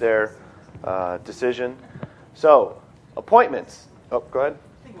base their decision. So, appointments. Oh, go ahead.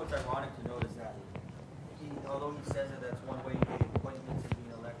 I think what's ironic to note is that although he says that that's one way he gave appointments and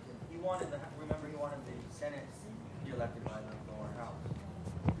being elected, he wanted the Senate to be elected by the lower house.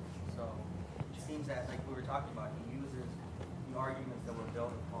 So it seems that, like we were talking about, he uses the arguments that were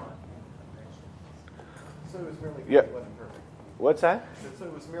built upon in the convention. So it was merely great he wasn't perfect. What's that? So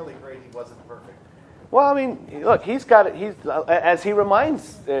it was merely great he wasn't perfect. Well, I mean, look, he's as he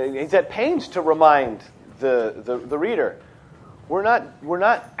reminds, he's at pains to remind the reader. We're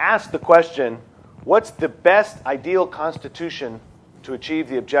not asked the question, what's the best ideal constitution to achieve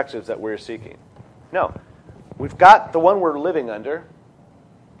the objectives that we're seeking? No. We've got the one we're living under,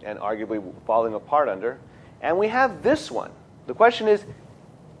 and arguably falling apart under, and we have this one. The question is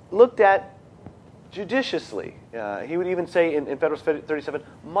looked at judiciously. He would even say in Federalist 37,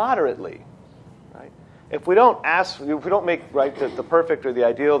 moderately. Right? If we don't make right the perfect or the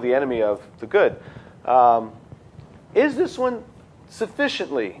ideal the enemy of the good, is this one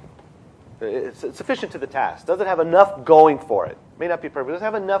sufficient to the task? Does it have enough going for it? May not be perfect. Does it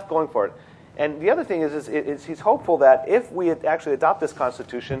have enough going for it? And the other thing is he's hopeful that if we actually adopt this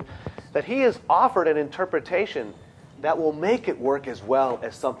Constitution, that he has offered an interpretation that will make it work as well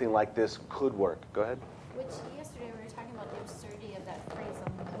as something like this could work. Go ahead. Which yesterday we were talking about the absurdity of that phrase,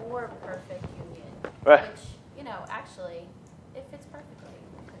 a more perfect union. Right. Which, actually, it fits perfectly.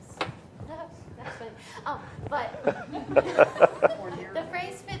 That's funny. But the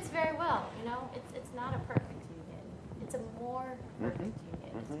phrase fits very well. It's not a perfect union. It's a more perfect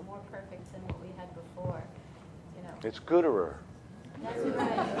union. It's more perfect than what we had before. It's gooderer. That's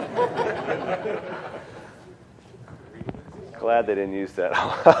right. Glad they didn't use that.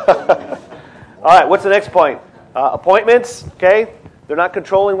 All right, what's the next point? Appointments, okay? They're not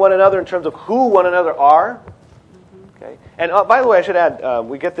controlling one another in terms of who one another are. Okay? And by the way, I should add,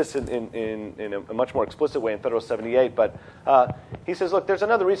 we get this in a much more explicit way in Federalist 78, but he says, look, there's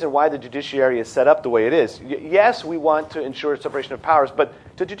another reason why the judiciary is set up the way it is. Yes, we want to ensure separation of powers, but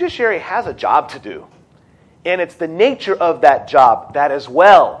the judiciary has a job to do. And it's the nature of that job that as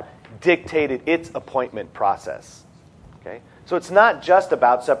well dictated its appointment process. Okay? So it's not just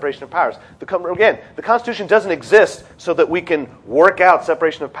about separation of powers. Again, the Constitution doesn't exist so that we can work out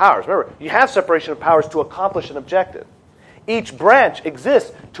separation of powers. Remember, you have separation of powers to accomplish an objective. Each branch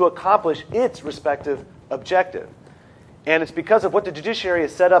exists to accomplish its respective objective. And it's because of what the judiciary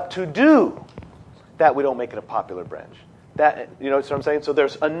is set up to do that we don't make it a popular branch. You know what I'm saying? So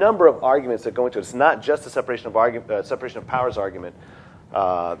there's a number of arguments that go into it. It's not just the separation of powers argument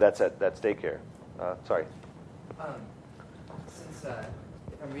that's at stake here. Sorry. Since,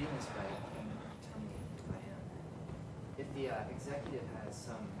 if I'm reading this right, tell me if I am. If the executive has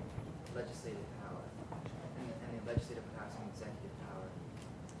some legislative power, and the legislative would have some executive power,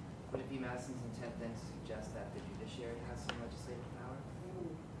 would it be Madison's intent then to suggest that the judiciary has some legislative power?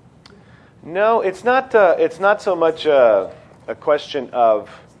 No, it's not so much a question of,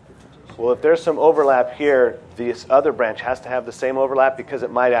 well, if there's some overlap here, this other branch has to have the same overlap because it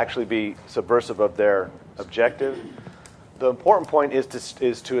might actually be subversive of their objective. The important point is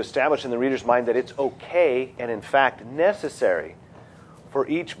to establish in the reader's mind that it's okay and, in fact, necessary for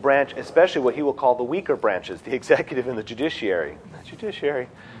each branch, especially what he will call the weaker branches, the executive and the judiciary.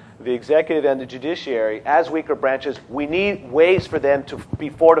 The executive and the judiciary, as weaker branches, we need ways for them to be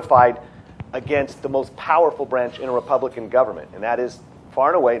fortified against the most powerful branch in a Republican government, and that is far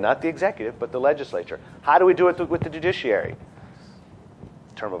and away not the executive, but the legislature. How do we do it with the judiciary?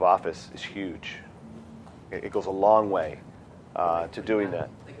 Term of office is huge. It goes a long way to doing that.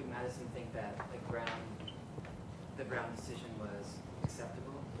 Like, would Madison think that the Brown decision was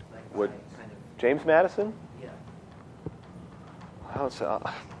acceptable? Would James Madison? Yeah.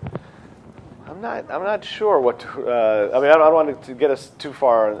 I'm not sure what to, I don't want to get us too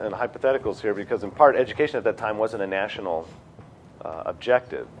far in hypotheticals here because in part education at that time wasn't a national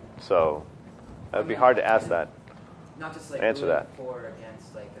objective. So It would be hard to ask that. Not just like Answer ruling that. for or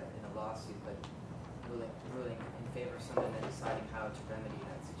against, like in a lawsuit, but ruling in favor of someone and then deciding how to remedy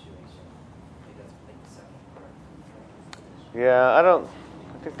that situation. I think that's like the second part. Yeah, I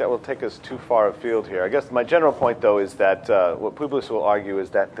think that will take us too far afield here. I guess my general point, though, is that what Publius will argue is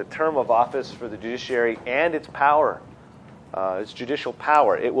that the term of office for the judiciary and its power, its judicial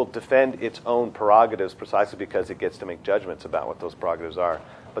power, it will defend its own prerogatives precisely because it gets to make judgments about what those prerogatives are.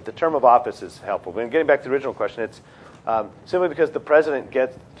 But the term of office is helpful. And getting back to the original question, it's simply because the president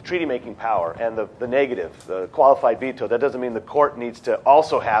gets the treaty-making power and the negative, the qualified veto. That doesn't mean the court needs to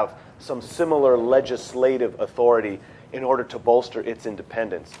also have some similar legislative authority in order to bolster its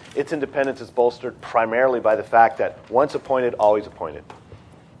independence. Its independence is bolstered primarily by the fact that once appointed, always appointed,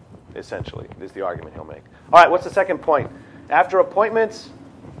 essentially, is the argument he'll make. All right, what's the second point? After appointments,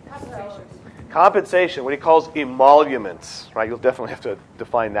 compensation, what he calls emoluments, right? You'll definitely have to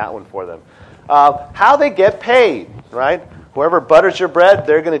define that one for them. How they get paid, right? Whoever butters your bread,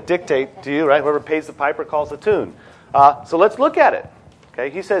 they're going to dictate to you, right? Whoever pays the piper calls the tune. So let's look at it. Okay,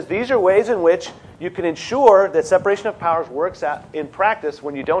 he says these are ways in which you can ensure that separation of powers works out in practice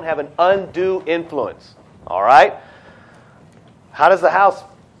when you don't have an undue influence. All right? How does the House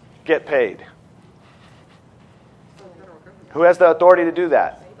get paid? Who has the authority to do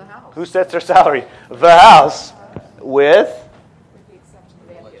that? The House. Who sets their salary? The House. With?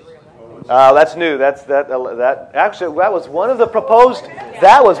 That's new. That actually that was one of the proposed.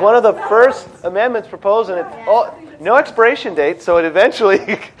 That was one of the first amendments proposed, and no expiration date. So it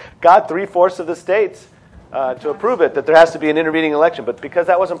eventually got 3/4 of the states to approve it. That there has to be an intervening election, but because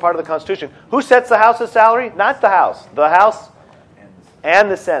that wasn't part of the Constitution, who sets the House's salary? Not the House. The House and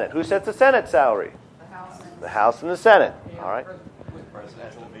the Senate. Who sets the Senate's salary? The House and the Senate. All right.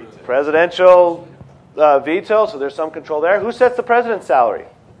 Presidential veto. So there's some control there. Who sets the president's salary?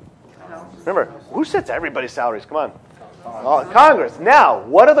 Remember, who sets everybody's salaries? Come on. Congress. Now,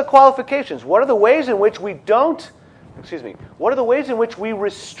 what are the qualifications? What are the ways in which we what are the ways in which we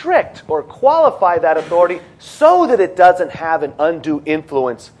restrict or qualify that authority so that it doesn't have an undue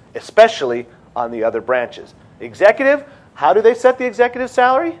influence, especially on the other branches? Executive, how do they set the executive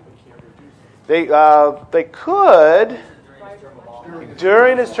salary? They could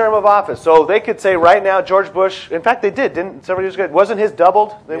during his term of office. So they could say right now, George Bush, in fact they did, didn't several years ago, wasn't his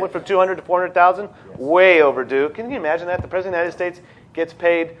doubled? They went from 200 to 400,000? Way overdue. Can you imagine that? The President of the United States gets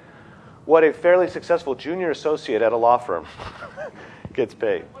paid what a fairly successful junior associate at a law firm gets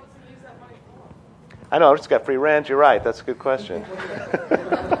paid. I know, it's got free rent, you're right, that's a good question.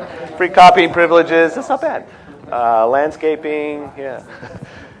 Free copying privileges, that's not bad. Landscaping, yeah.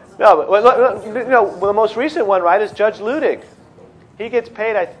 No, but the most recent one, right, is Judge Ludig. He gets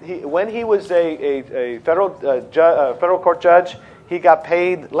paid, when he was a federal court judge, he got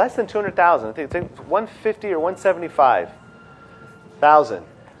paid less than $200,000. I think it's $150,000 or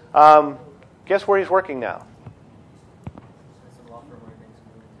 $175,000. Guess where he's working now?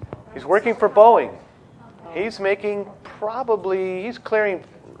 He's working for Boeing. He's making he's clearing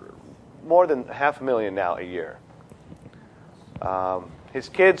more than $500,000 now a year. His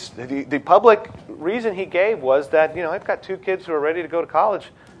kids, the public reason he gave was that, I've got 2 kids who are ready to go to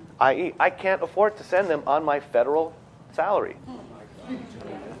college, i.e., I can't afford to send them on my federal salary.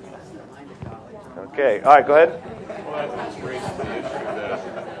 Okay, all right, go ahead. Well, that raises the issue that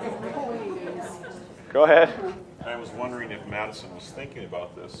Go ahead. I was wondering if Madison was thinking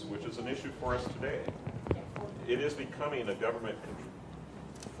about this, which is an issue for us today. It is becoming a government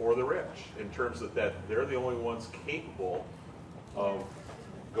for the rich in terms of that they're the only ones capable of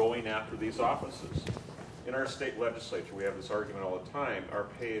going after these offices. In our state legislature, we have this argument all the time. Our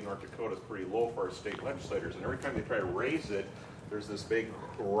pay in North Dakota is pretty low for our state legislators, and every time they try to raise it, there's this big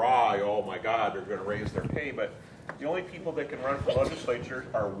hurrah, oh my God, they're going to raise their pay. But the only people that can run for legislature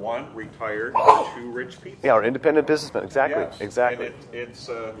are 1, retired, or 2, rich people. Yeah, or independent businessmen. Exactly. Yes. Exactly. And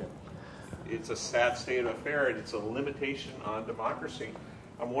it's a sad state of affair, and it's a limitation on democracy.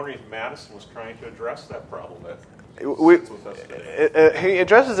 I'm wondering if Madison was trying to address that problem. He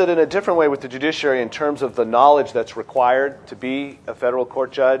addresses it in a different way with the judiciary in terms of the knowledge that's required to be a federal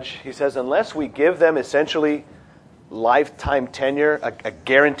court judge. He says unless we give them essentially lifetime tenure, a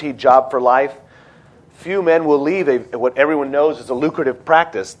guaranteed job for life, few men will leave what everyone knows is a lucrative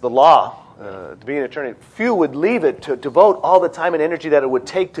practice, the law, to be an attorney. Few would leave it to devote all the time and energy that it would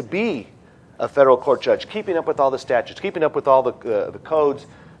take to be a federal court judge, keeping up with all the statutes, keeping up with all the codes,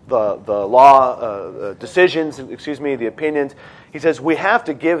 the law decisions, the opinions. He says we have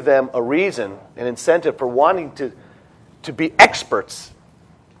to give them a reason, an incentive for wanting to be experts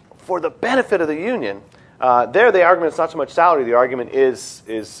for the benefit of the union, There, the argument is not so much salary. The argument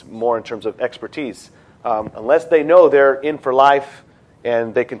is more in terms of expertise. Unless they know they're in for life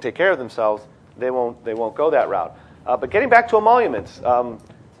and they can take care of themselves, they won't go that route. But getting back to emoluments,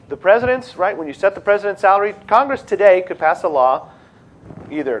 the president's, right, when you set the president's salary, Congress today could pass a law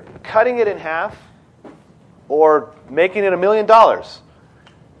either cutting it in half or making it $1 million.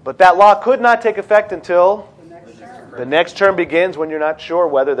 But that law could not take effect until the next term begins, when you're not sure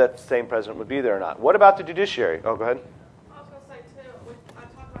whether that same president would be there or not. What about the judiciary? Oh, go ahead. I was going to say, too, I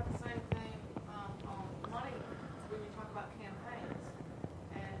talk about the same thing on money when you talk about campaigns.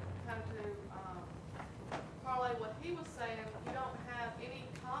 And kind of to parlay what he was saying, you don't have any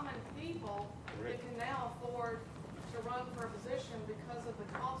common people that can now afford to run for a position because of the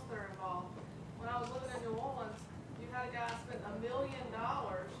costs that are involved. When I was living in New Orleans, you had a guy spend $1 million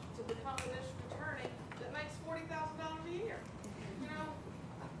to become a district attorney that makes $40,000 a year. You know,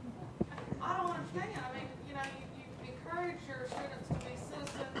 I don't understand. I mean, you know, you encourage your students to be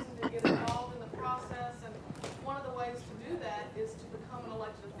citizens and to get involved in the process, and one of the ways to do that is to become an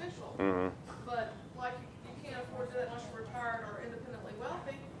elected official. But like you can't afford to do that unless you're retired or independently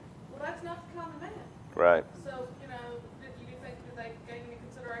wealthy. Well, that's not the common man. Right. So, you know, do you think that they gave any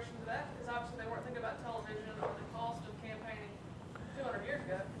consideration to that? Because obviously they weren't thinking about television or the cost of campaigning 200 years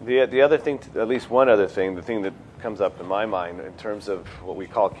ago. The other thing, at least one other thing, the thing that comes up in my mind in terms of what we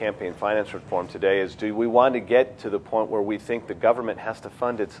call campaign finance reform today is, do we want to get to the point where we think the government has to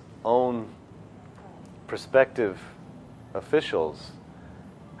fund its own prospective officials?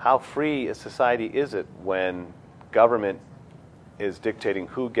 How free a society is it when government is dictating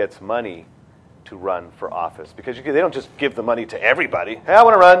who gets money to run for office? Because they don't just give the money to everybody. Hey, I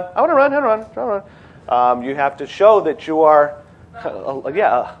want to run. I want to run. I want to run. You have to show that you are,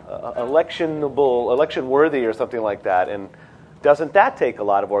 electionable, election worthy, or something like that. And doesn't that take a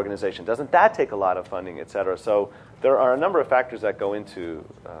lot of organization? Doesn't that take a lot of funding, et cetera? So there are a number of factors that go into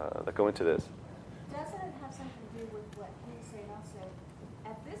this. Doesn't it have something to do with what he was saying also?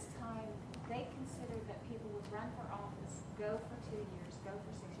 At this time, they considered that people would run for office, go for 2 years, go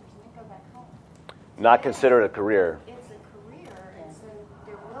for 6 years, and then go back home. Not considered a career. It's a career, and so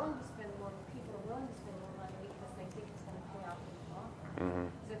they're willing to spend more. People are willing to spend more money because they think it's going to pay off in the long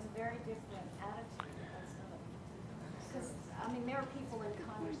run. So it's a very different attitude. Because I mean, there are people in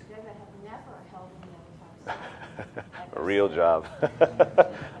Congress today that have never held any other type of A real job.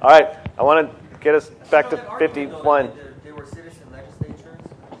 All right, I want to get us back to 51. There were citizen legislatures.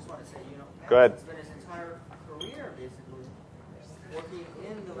 I just want to say, Go ahead. spent his entire career basically working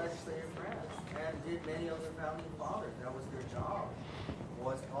in the legislative branch, and did many of their founding fathers. That was their job,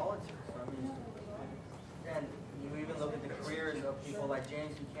 was politics. I mean, and you even look at the careers of people like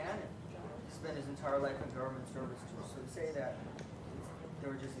James Buchanan. He spent his entire life in government service too. So to say that they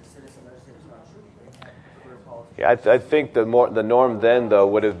were just a citizen legislators, not true. They had career politics. Yeah, I think the norm then, though,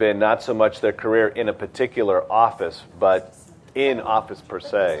 would have been not so much their career in a particular office, but in office per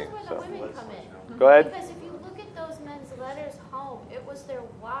se. This is where the women come in. Go ahead. Because if you look at those men's letters home, it was their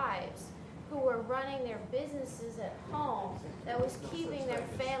wives who were running their businesses at home that was keeping their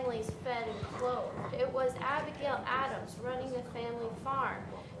families fed and clothed. It was Abigail Adams running the family farm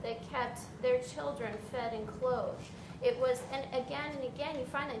that kept their children fed and clothed. It was, and again, you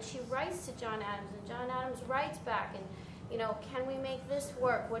find that she writes to John Adams, and John Adams writes back, and, can we make this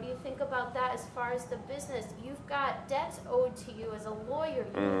work? What do you think about that as far as the business? You've got debts owed to you as a lawyer.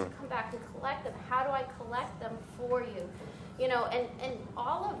 You need to come back and collect them. How do I collect them for you? And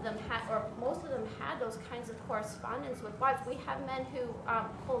all of them had, or most of them had those kinds of correspondence with wives. We have men who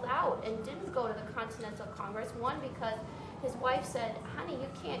pulled out and didn't go to the Continental Congress. One, because his wife said, honey, you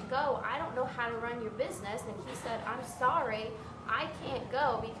can't go. I don't know how to run your business. And he said, I'm sorry, I can't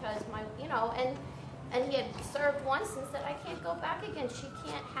go because and he had served once and said, I can't go back again. She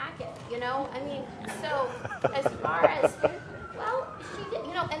can't hack it, I mean, so as far as, well, she did,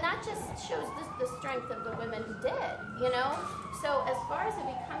 and that just shows the strength of the women who did, So as far as it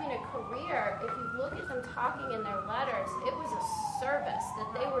becoming a career, if you look at them talking in their letters, it was a service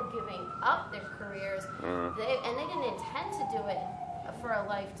that they were giving up their careers, and they didn't intend to do it for a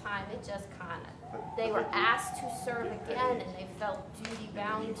lifetime. It just kind of, they were asked to serve again, and they felt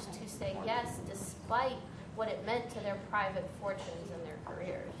duty-bound to say yes, despite what it meant to their private fortunes and their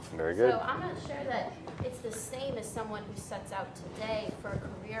careers. Very good. So I'm not sure that it's the same as someone who sets out today for a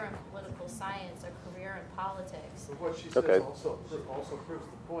career in political science or career in politics. But what she says also proves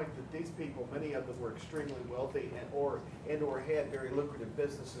the point that these people, many of them were extremely wealthy and or had very lucrative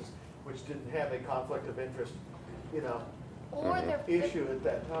businesses which didn't have a conflict of interest, issue at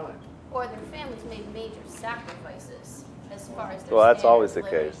that time. Or their families made major sacrifices as far as their Well, that's always the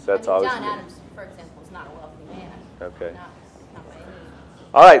living. case. That's always John the case. Adams, for example, was not a wealthy man. Okay. Not by any means.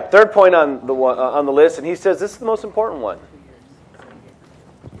 All right, third point on the list, and he says this is the most important one.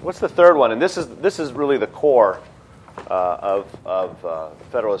 What's the third one? And this is really the core of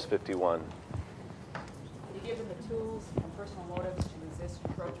Federalist 51. You give them the tools and personal motives to resist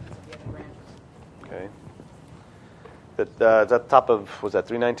encroachments of the other branches. Okay. That the top of, was that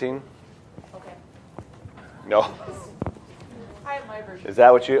 319? Okay. No. I have my version. Is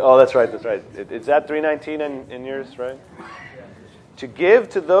that what you? Oh, that's right. That's right. Is that 319 in yours, right? To give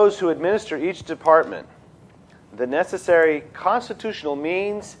to those who administer each department the necessary constitutional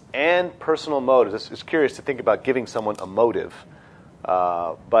means and personal motives. It's curious to think about giving someone a motive.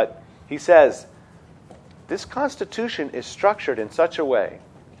 But he says, this Constitution is structured in such a way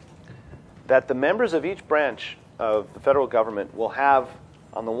that the members of each branch of the federal government will have,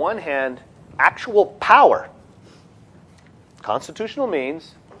 on the one hand, actual power, constitutional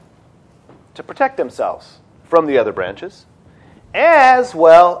means, to protect themselves from the other branches, as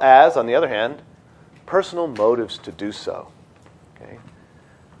well as, on the other hand, personal motives to do so. Okay.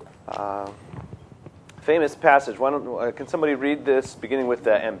 Famous passage. Can somebody read this, beginning with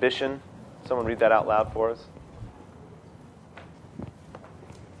ambition? Someone read that out loud for us.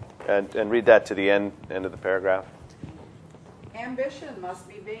 And read that to the end of the paragraph. Ambition must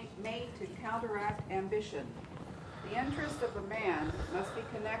be made to counteract ambition. The interest of a man must be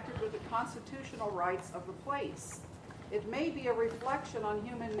connected with the constitutional rights of the place. It may be a reflection on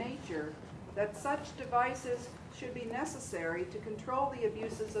human nature that such devices should be necessary to control the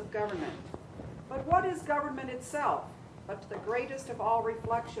abuses of government. But what is government itself but the greatest of all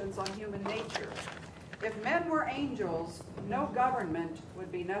reflections on human nature? If men were angels, no government would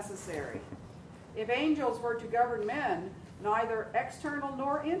be necessary. If angels were to govern men, neither external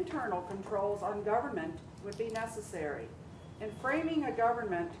nor internal controls on government would be necessary. In framing a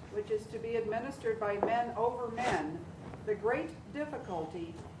government which is to be administered by men over men, the great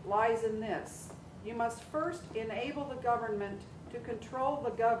difficulty lies in this. You must first enable the government to control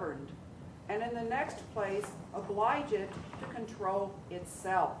the governed, and in the next place, oblige it to control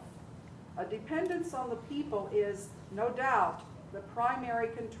itself. A dependence on the people is, no doubt, the primary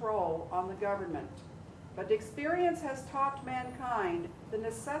control on the government. But experience has taught mankind the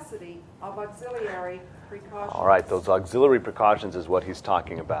necessity of auxiliary precautions. All right, those auxiliary precautions is what he's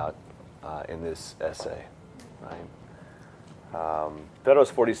talking about in this essay. Right?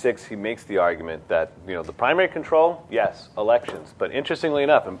 Federalist 46, he makes the argument that the primary control, yes, elections. But interestingly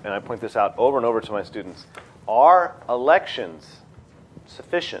enough, and I point this out over and over to my students, are elections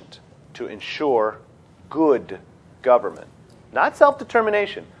sufficient to ensure good government? Not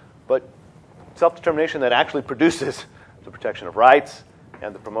self-determination, but self-determination that actually produces the protection of rights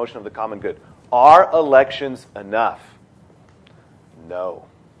and the promotion of the common good. Are elections enough? No.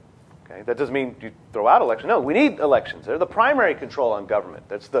 Okay? That doesn't mean you throw out elections. No, we need elections. They're the primary control on government.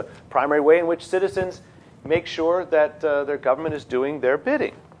 That's the primary way in which citizens make sure that their government is doing their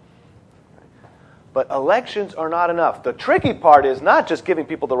bidding. But elections are not enough. The tricky part is not just giving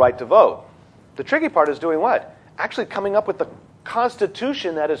people the right to vote. The tricky part is doing what? Actually coming up with the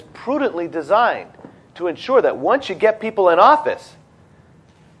Constitution that is prudently designed to ensure that once you get people in office,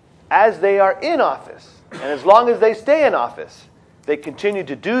 as they are in office, and as long as they stay in office, they continue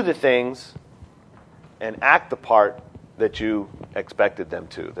to do the things and act the part that you expected them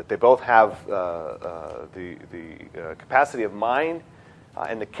to. That they both have the capacity of mind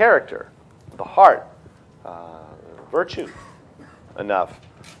and the character, the heart, virtue enough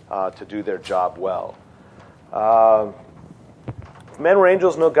to do their job well. If men were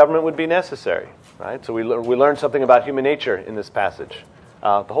angels, no government would be necessary. Right? So we learned something about human nature in this passage.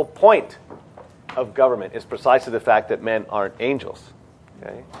 The whole point of government is precisely the fact that men aren't angels.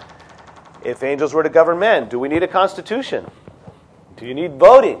 Okay? If angels were to govern men, do we need a constitution? Do you need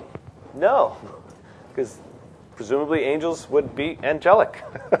voting? No, because presumably angels would be angelic.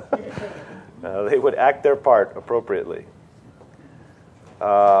 They would act their part appropriately.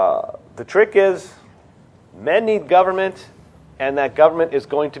 The trick is men need government, and that government is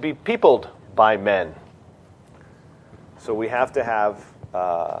going to be peopled by men. So we have to have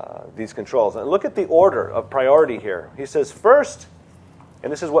these controls. And look at the order of priority here. He says first,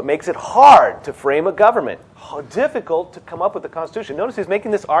 and this is what makes it hard to frame a government, how difficult to come up with a constitution. Notice he's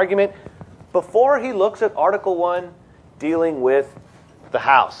making this argument before he looks at Article 1 dealing with the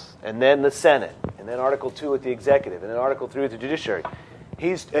House, and then the Senate, and then Article 2 with the executive, and then Article 3 with the judiciary.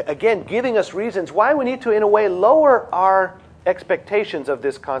 He's, again, giving us reasons why we need to, in a way, lower our expectations of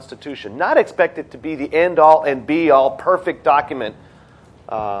this Constitution. Not expect it to be the end-all and be-all perfect document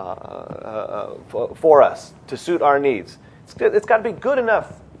for us, to suit our needs. It's got to be good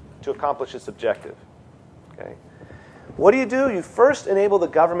enough to accomplish its objective. Okay. What do? You first enable the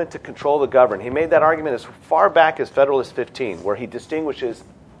government to control the governed. He made that argument as far back as Federalist 15, where he distinguishes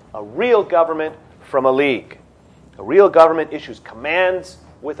a real government from a league. A real government issues commands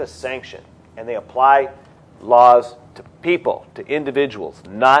with a sanction, and they apply laws to people, to individuals,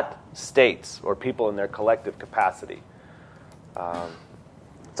 not states or people in their collective capacity.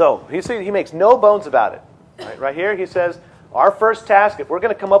 So he makes no bones about it. Right here he says, our first task, if we're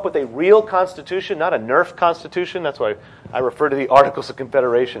going to come up with a real constitution, not a NERF constitution, that's why I refer to the Articles of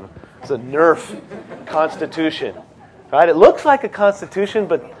Confederation. It's a NERF constitution. Right? It looks like a constitution,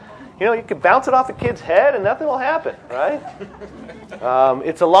 but you can bounce it off a kid's head and nothing will happen, right?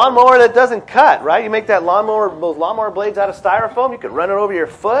 It's a lawnmower that doesn't cut, right? You make those lawnmower blades out of styrofoam, you can run it over your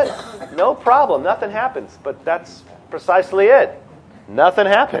foot, no problem, nothing happens. But that's precisely it. Nothing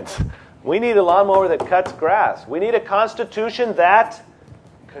happens. We need a lawnmower that cuts grass. We need a constitution that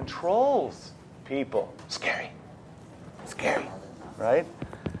controls people. Scary, right?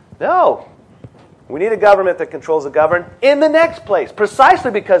 No. We need a government that controls the governed in the next place, precisely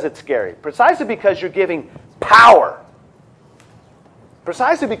because it's scary, precisely because you're giving power,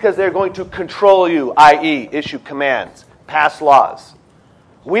 precisely because they're going to control you, i.e., issue commands, pass laws.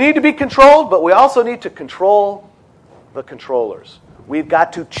 We need to be controlled, but we also need to control the controllers. We've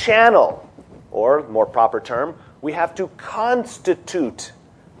got to channel, or more proper term, we have to constitute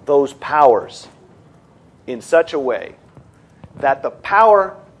those powers in such a way that the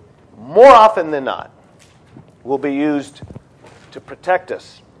power, more often than not, will be used to protect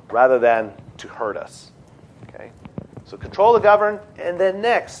us rather than to hurt us. Okay? So control the governed, and then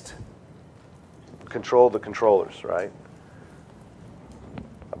next, control the controllers, right?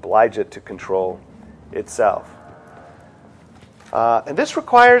 Oblige it to control itself. And this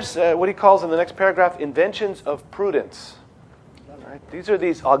requires what he calls in the next paragraph, inventions of prudence. Right? These are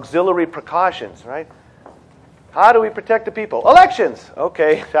these auxiliary precautions, right? How do we protect the people? Elections!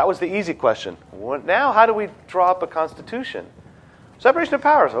 Okay, that was the easy question. Now, how do we draw up a constitution? Separation of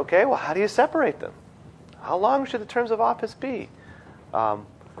powers. Okay, well, how do you separate them? How long should the terms of office be?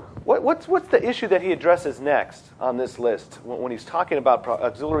 What's the issue that he addresses next on this list when he's talking about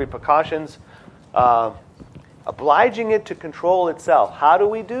auxiliary precautions? Obliging it to control itself. How do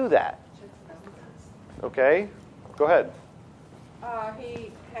we do that? Okay, go ahead.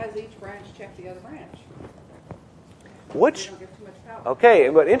 He has each branch check the other branch. Which? They don't give too much power. Okay,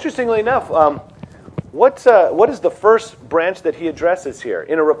 but interestingly enough, what is the first branch that he addresses here?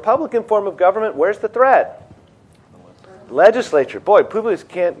 In a Republican form of government, where's the threat? Legislature. Boy, Publius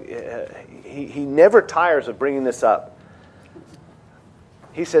can't. He never tires of bringing this up.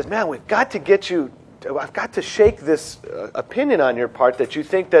 He says, "Man, we've got to get you. I've got to shake this opinion on your part that you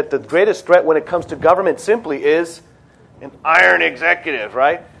think that the greatest threat when it comes to government simply is an iron executive,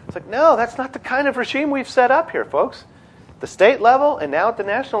 right?" It's like, no, that's not the kind of regime we've set up here, folks. The state level and now at the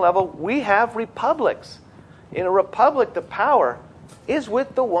national level, we have republics. In a republic, the power is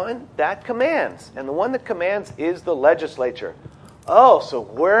with the one that commands. And the one that commands is the legislature. Oh, so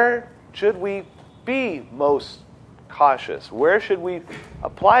where should we be most cautious? Where should we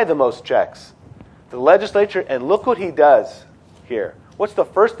apply the most checks? The legislature, and look what he does here. What's the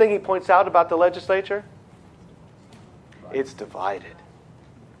first thing he points out about the legislature? It's divided.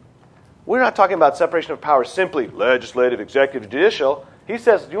 We're not talking about separation of powers simply legislative, executive, judicial. He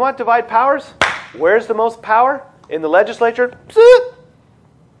says, do you want to divide powers? Where's the most power? In the legislature? Psst!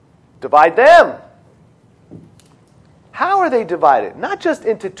 Divide them. How are they divided? Not just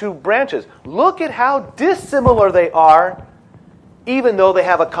into two branches. Look at how dissimilar they are, even though they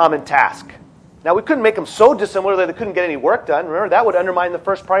have a common task. Now, we couldn't make them so dissimilar that they couldn't get any work done. Remember, that would undermine the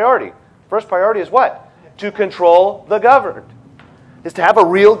first priority. First priority is what? To control the governed. Is to have a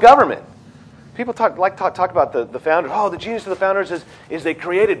real government. People talk about the founders. Oh, the genius of the founders is they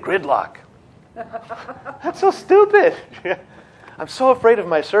created gridlock. That's so stupid. I'm so afraid of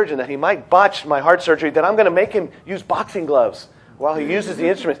my surgeon that he might botch my heart surgery that I'm going to make him use boxing gloves while he uses the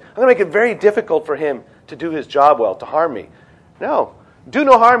instruments. I'm going to make it very difficult for him to do his job well, to harm me. No. Do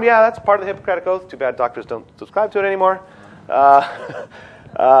no harm, yeah, that's part of the Hippocratic Oath. Too bad doctors don't subscribe to it anymore.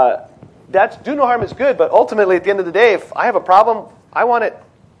 That's do no harm is good, but ultimately at the end of the day, if I have a problem, I want it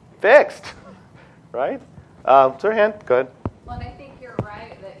fixed. Right? Sir Hand, go ahead. Well, and I think you're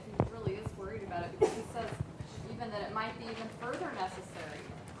right that he really is worried about it because he says even that it might be even further necessary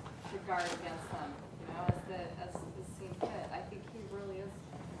to guard against them, as seems fit. I think he really is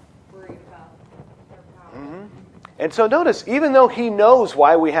worried about their power. Mm-hmm. And so notice, even though he knows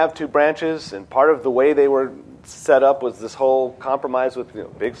why we have two branches, and part of the way they were set up was this whole compromise with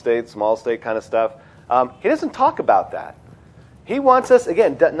big state, small state kind of stuff, he doesn't talk about that. He wants us,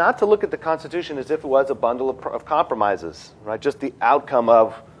 again, not to look at the Constitution as if it was a bundle of compromises, right? Just the outcome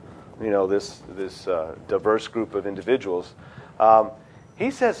of, this diverse group of individuals.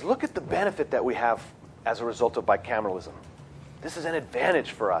 He says, look at the benefit that we have as a result of bicameralism. This is an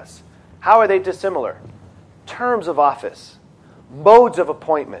advantage for us. How are they dissimilar? Terms of office, modes of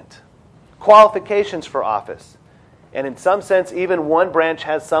appointment, qualifications for office. And in some sense, even one branch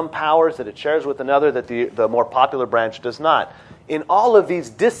has some powers that it shares with another that the more popular branch does not. In all of these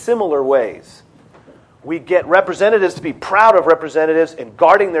dissimilar ways, we get representatives to be proud of representatives and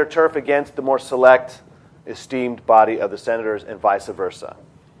guarding their turf against the more select, esteemed body of the senators and vice versa.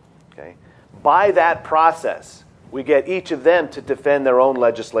 Okay? By that process, we get each of them to defend their own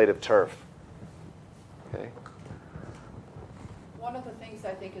legislative turf. Okay? One of the things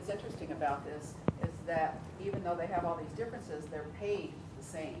I think is interesting about this is that even though they have all these differences, they're paid the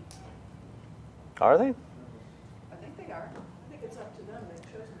same. Are they? I think they are. I think it's up to them. They've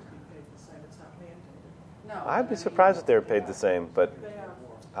chosen to be paid the same. It's not mandated. No. I'd be surprised if they were paid the same, but They are.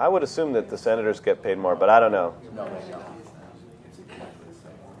 I would assume that the senators get paid more, but I don't know.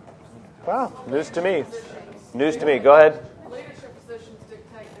 Wow, news to me. News to me. Go ahead. Leadership positions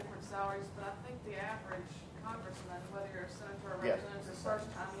dictate different salaries, but I think the average congressman, whether you're a senator or Yes. representative, is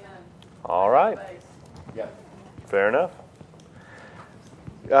first time in. All right. base. Yeah. Fair enough.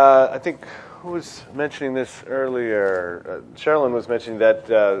 I think who was mentioning this earlier? Sherilyn was mentioning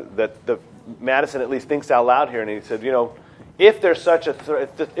that Madison at least thinks out loud here, and he said, if there's such a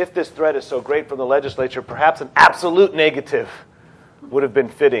if this threat is so great from the legislature, perhaps an absolute negative would have been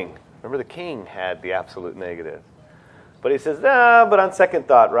fitting. Remember, the king had the absolute negative, but he says, but on second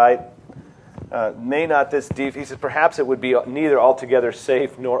thought, right? May not this he says perhaps it would be neither altogether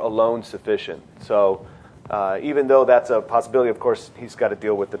safe nor alone sufficient. So even though that's a possibility, of course, he's got to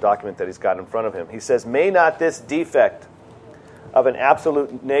deal with the document that he's got in front of him. He says, may not this defect of an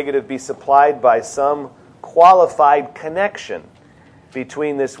absolute negative be supplied by some qualified connection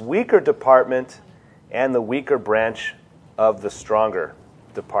between this weaker department and the weaker branch of the stronger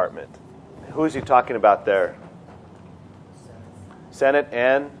department? Who is he talking about there? Senate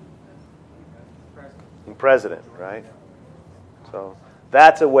and President, right? So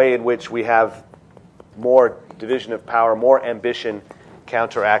that's a way in which we have more division of power, more ambition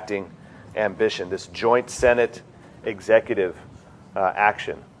counteracting ambition, this joint Senate executive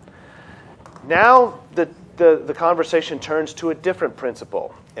action. Now the conversation turns to a different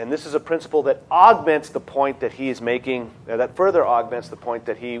principle, and this is a principle that augments the point that he is making, that further augments the point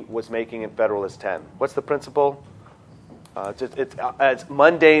that he was making in Federalist 10. What's the principle? It's as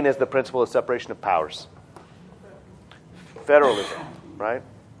mundane as the principle of separation of powers. Federalism, right?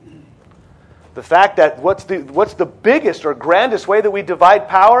 The fact that what's the biggest or grandest way that we divide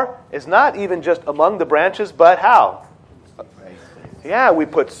power is not even just among the branches, but how? Yeah, we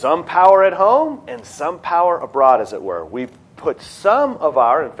put some power at home and some power abroad, as it were. We put some of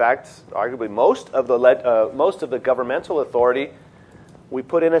our, in fact, arguably most of the governmental authority, we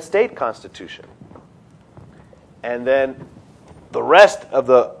put in a state constitution. And then the rest of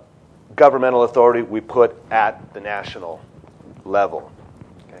the governmental authority we put at the national level.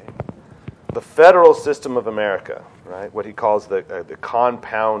 Okay? The federal system of America, right? What he calls the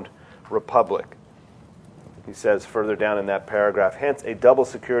compound republic. He says further down in that paragraph, hence a double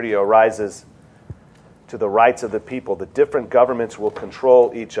security arises to the rights of the people. The different governments will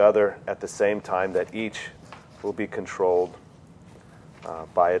control each other at the same time that each will be controlled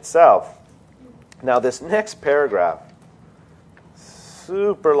by itself. Now this next paragraph,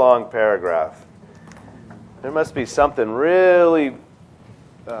 super long paragraph, there must be something really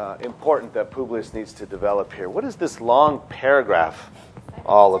important that Publius needs to develop here. What is this long paragraph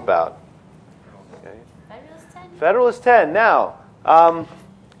all about? Federalist 10. Now,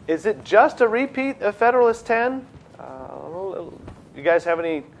 is it just a repeat of Federalist 10? You guys have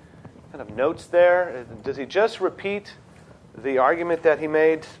any kind of notes there? Does he just repeat the argument that he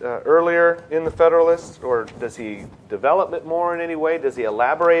made earlier in the Federalist, or does he develop it more in any way? Does he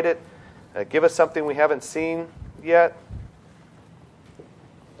elaborate it? Give us something we haven't seen yet?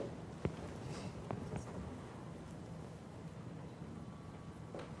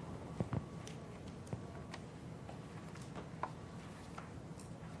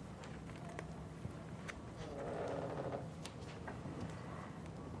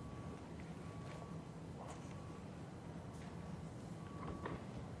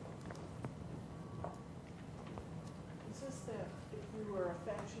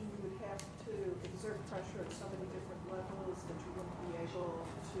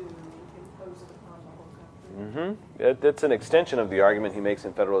 It's an extension of the argument he makes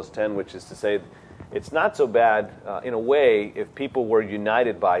in Federalist 10, which is to say it's not so bad in a way if people were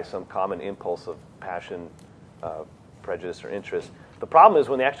united by some common impulse of passion, prejudice, or interest. The problem is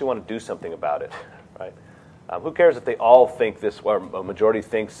when they actually want to do something about it, right? Who cares if they all think this, or a majority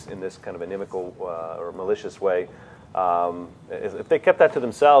thinks in this kind of inimical or malicious way? If they kept that to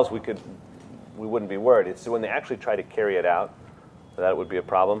themselves, we wouldn't be worried. It's when they actually try to carry it out that would be a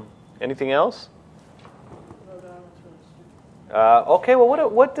problem. Anything else? Okay, well,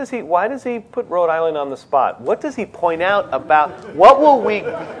 what does he? Why does he put Rhode Island on the spot? What does he point out about? What will we?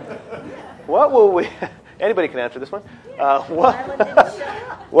 Anybody can answer this one. Well,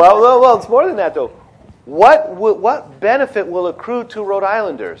 it's more than that, though. What benefit will accrue to Rhode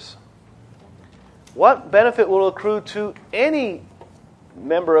Islanders? What benefit will accrue to any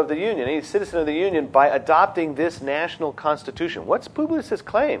member of the Union, any citizen of the Union, by adopting this national constitution? What's Publius's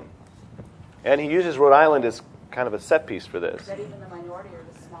claim? And he uses Rhode Island as kind of a set piece for this. Is that even the minority or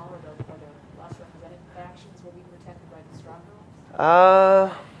the smaller or the less represented factions will be protected by the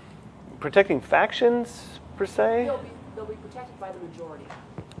stronger? Protecting factions, per se? They'll be protected by the majority.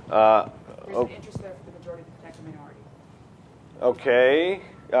 There's an interest there for the majority to protect the minority. Okay.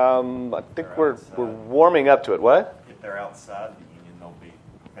 I think we're warming up to it. What? If they're outside the Union, they'll be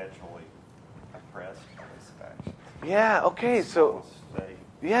perpetually oppressed by this faction. Yeah, okay, so...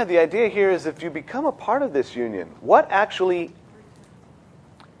 Yeah, the idea here is if you become a part of this union,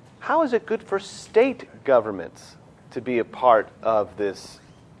 how is it good for state governments to be a part of this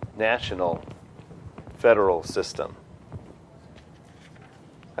national federal system?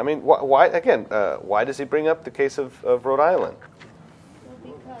 I mean, why does he bring up the case of Rhode Island?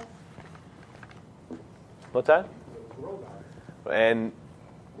 Because What's that? Rhode Island. And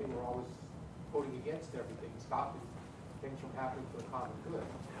They were always voting against everything, stopping things from happening for the common good.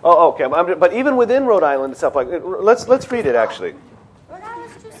 oh, okay. But even within Rhode Island and stuff like let's read it actually. Rhode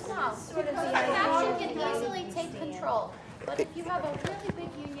Island's too small. Because the faction can easily take control. But if you have a really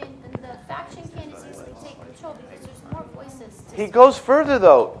big union, then the faction can't as easily take control because there's more voices. He goes further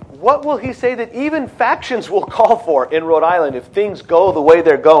though. What will he say that even factions will call for in Rhode Island if things go the way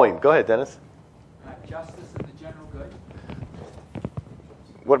they're going? Go ahead, Dennis. Justice and the general good.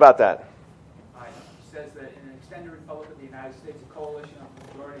 What about that? It says that in an extended republic of the United States, a coalition of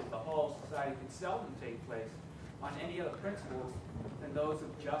the majority of the whole society could seldom take place on any other principles than those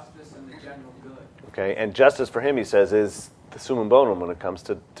of justice and the general good. Okay, and justice for him, he says, is the summum bonum when it comes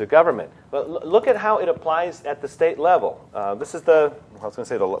to government. But look at how it applies at the state level. This is I was going to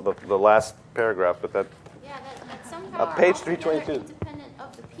say the last paragraph, but that. Yeah, that somehow page 322. Independent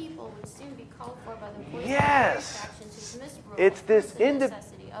of the people would soon be called for by the voice Yes. of factions whose misrule It's this the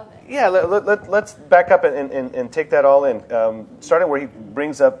necessity of it. Yeah, let's back up and take that all in. Starting where he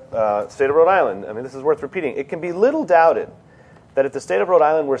brings up state of Rhode Island. I mean, this is worth repeating. It can be little doubted that if the state of Rhode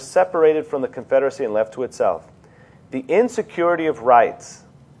Island were separated from the Confederacy and left to itself, the insecurity of rights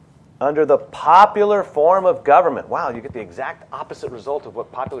under the popular form of government. Wow, you get the exact opposite result of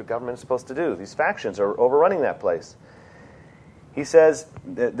what popular government is supposed to do. These factions are overrunning that place. He says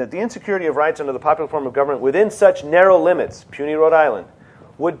that the insecurity of rights under the popular form of government within such narrow limits, puny Rhode Island,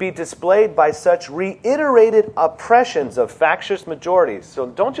 would be displayed by such reiterated oppressions of factious majorities. So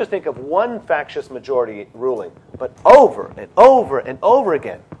don't just think of one factious majority ruling, but over and over and over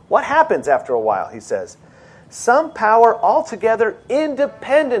again. What happens after a while, he says? Some power altogether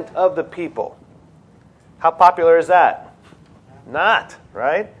independent of the people. How popular is that? Not,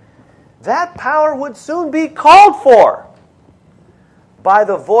 right? That power would soon be called for by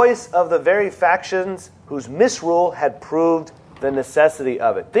the voice of the very factions whose misrule had proved the necessity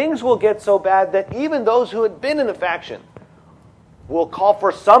of it. Things will get so bad that even those who had been in a faction will call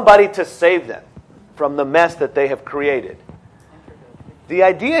for somebody to save them from the mess that they have created. The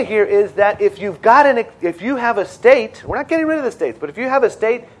idea here is that if you have a state, we're not getting rid of the states, but if you have a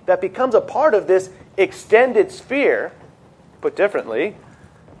state that becomes a part of this extended sphere, put differently,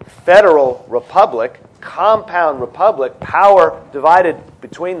 federal republic, compound republic, power divided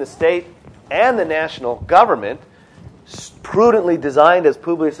between the state and the national government, prudently designed as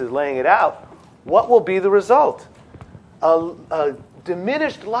Publius is laying it out, what will be the result? A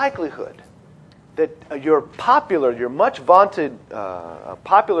diminished likelihood that your much vaunted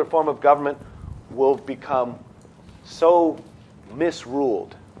popular form of government will become so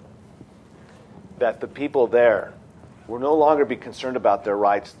misruled that the people there will no longer be concerned about their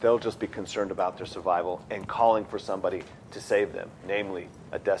rights. They'll just be concerned about their survival and calling for somebody to save them, namely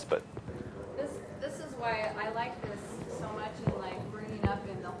a despot. This is why I like this so much in bringing up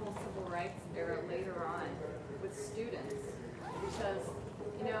in the whole civil rights era later on with students, because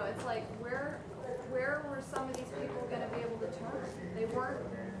it's like where were some of these people going to be able to turn?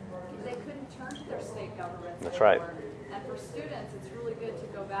 They couldn't turn to their state governments. That's right. anymore. And for students, it's really good to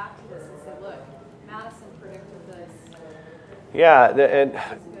go back to this and say, look, Madison predicted this. Yeah, and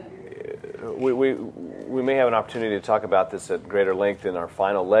we may have an opportunity to talk about this at greater length in our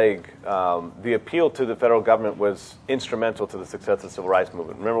final leg. The appeal to the federal government was instrumental to the success of the civil rights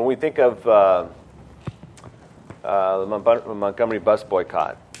movement. Remember, when we think of the Montgomery bus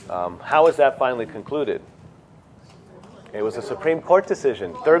boycott, how was that finally concluded? It was a Supreme Court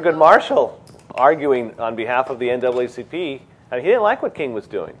decision. Thurgood Marshall arguing on behalf of the NAACP. I mean, he didn't like what King was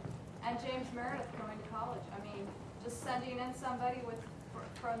doing. And James Meredith going to college. I mean, just sending in somebody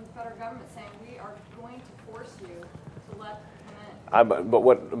from the federal government saying, we are going to force you to let them in. But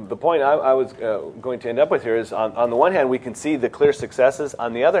what the point I was going to end up with here is, on the one hand, we can see the clear successes.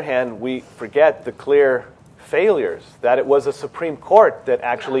 On the other hand, we forget the clear failures, that it was a Supreme Court that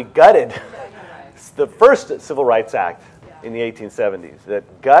actually gutted the first Civil Rights Act in the 1870s,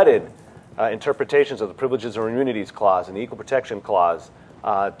 that gutted interpretations of the Privileges and Immunities Clause and the Equal Protection Clause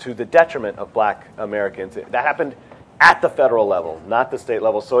to the detriment of black Americans. That happened at the federal level, not the state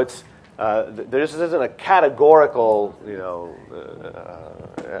level. So it's this isn't a categorical,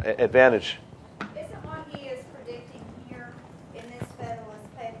 advantage. Isn't what he is predicting here in this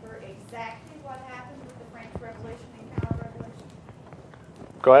Federalist paper exactly what happened with the French Revolution and Counter-Revolution?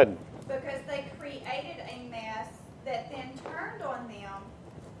 Go ahead. Because they created a mess that then turned on them.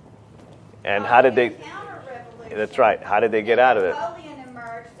 And how did they? Counter-revolution. That's right. How did they get out of it? Napoleon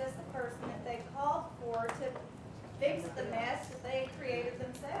emerged as the person that they called for to fix the mess that they had created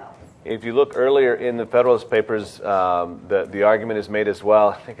themselves. If you look earlier in the Federalist Papers, the argument is made as well.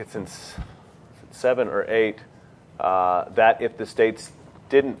 I think it's in 7 or 8 that if the states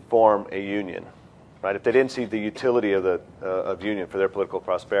didn't form a union, right? If they didn't see the utility of union for their political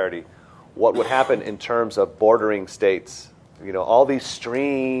prosperity, what would happen in terms of bordering states? All these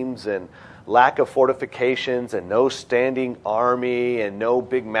streams and lack of fortifications and no standing army and no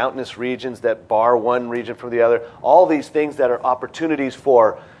big mountainous regions that bar one region from the other. All these things that are opportunities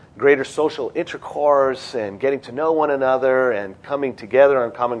for greater social intercourse and getting to know one another and coming together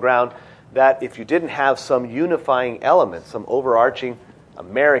on common ground, that if you didn't have some unifying element, some overarching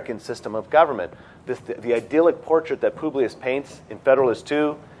American system of government, the idyllic portrait that Publius paints in Federalist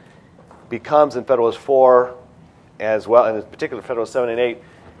 2 becomes in Federalist 4 as well, and in particular Federalist 7 and 8.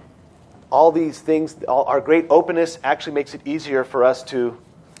 All these things, our great openness actually makes it easier for us to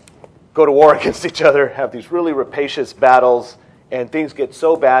go to war against each other, have these really rapacious battles, and things get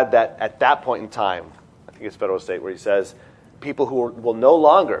so bad that at that point in time, I think it's Federalist 8 where he says, people who will no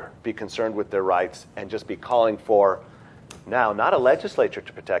longer be concerned with their rights and just be calling for, now, not a legislature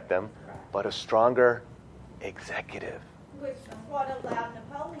to protect them, but a stronger executive. Which is what allowed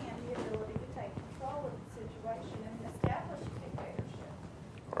Napoleon the ability to take control of the situation and establish a dictatorship.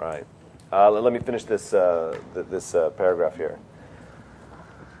 Right. Let me finish this paragraph here.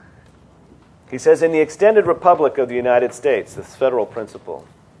 He says, in the extended republic of the United States, this federal principle,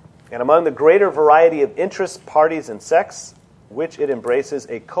 and among the greater variety of interests, parties, and sects, which it embraces,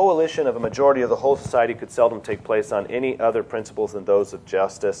 a coalition of a majority of the whole society could seldom take place on any other principles than those of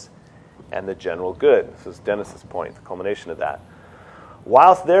justice and the general good. This is Dennis's point, the culmination of that.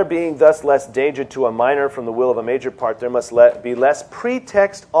 Whilst there being thus less danger to a minor from the will of a major part, there must be less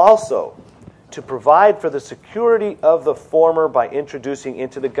pretext also to provide for the security of the former by introducing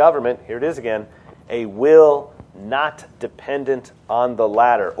into the government, here it is again, a will not dependent on the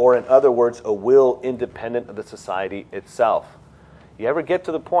latter, or in other words, a will independent of the society itself. You ever get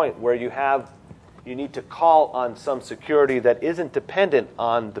to the point where you need to call on some security that isn't dependent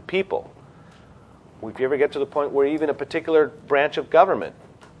on the people? If you ever get to the point where even a particular branch of government,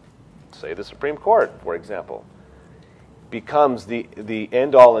 say the Supreme Court, for example, becomes the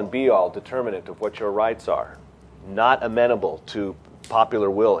end-all and be-all determinant of what your rights are, not amenable to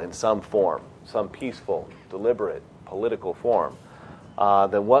popular will in some form, some peaceful, deliberate, political form,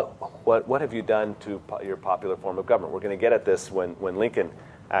 then what have you done to your popular form of government? We're going to get at this when Lincoln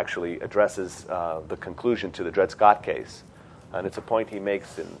actually addresses the conclusion to the Dred Scott case. And it's a point he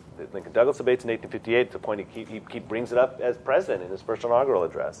makes in the Lincoln-Douglas debates in 1858. It's a point he brings it up as president in his first inaugural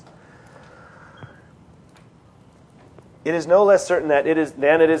address. It is no less certain than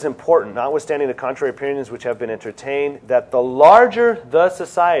it is important, notwithstanding the contrary opinions which have been entertained, that the larger the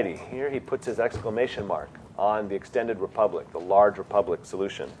society, here he puts his exclamation mark on the extended republic, the large republic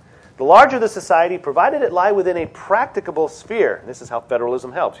solution. The larger the society, provided it lie within a practicable sphere, and this is how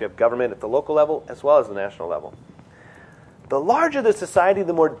federalism helps. You have government at the local level as well as the national level. The larger the society,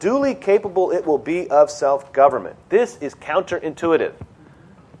 the more duly capable it will be of self-government. This is counterintuitive.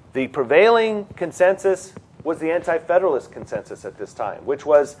 The prevailing consensus was the anti-federalist consensus at this time, which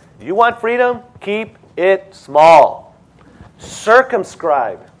was, you want freedom? Keep it small.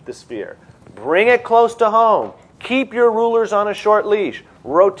 Circumscribe the sphere. Bring it close to home. Keep your rulers on a short leash.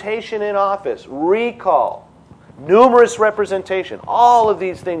 Rotation in office. Recall. Numerous representation. All of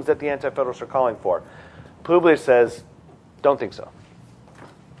these things that the anti-federalists are calling for. Publius says, don't think so.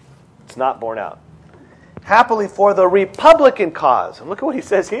 It's not borne out. Happily for the Republican cause, and look at what he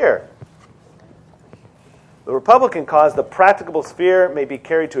says here. The Republican cause, the practicable sphere may be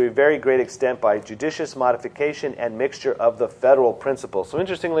carried to a very great extent by judicious modification and mixture of the federal principle. So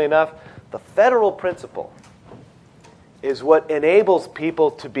interestingly enough, the federal principle is what enables people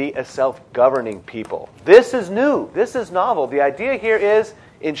to be a self-governing people. This is new. This is novel. The idea here is,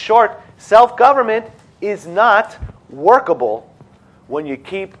 in short, self-government is not workable when you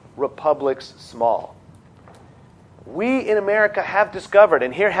keep republics small. We in America have discovered,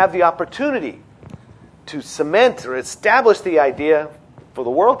 and here have the opportunity to cement or establish the idea for the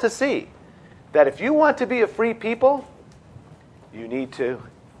world to see that if you want to be a free people, you need to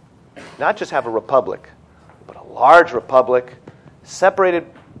not just have a republic, but a large republic, separated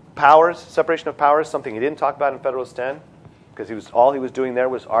powers, separation of powers, something he didn't talk about in Federalist 10, because all he was doing there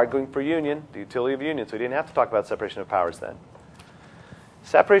was arguing for union, the utility of union, so he didn't have to talk about separation of powers then.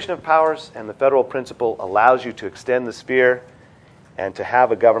 Separation of powers and the federal principle allows you to extend the sphere and to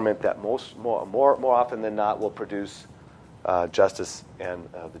have a government that more often than not will produce justice and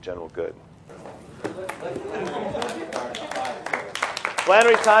the general good.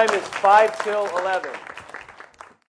 Plenary time is 5 till 11.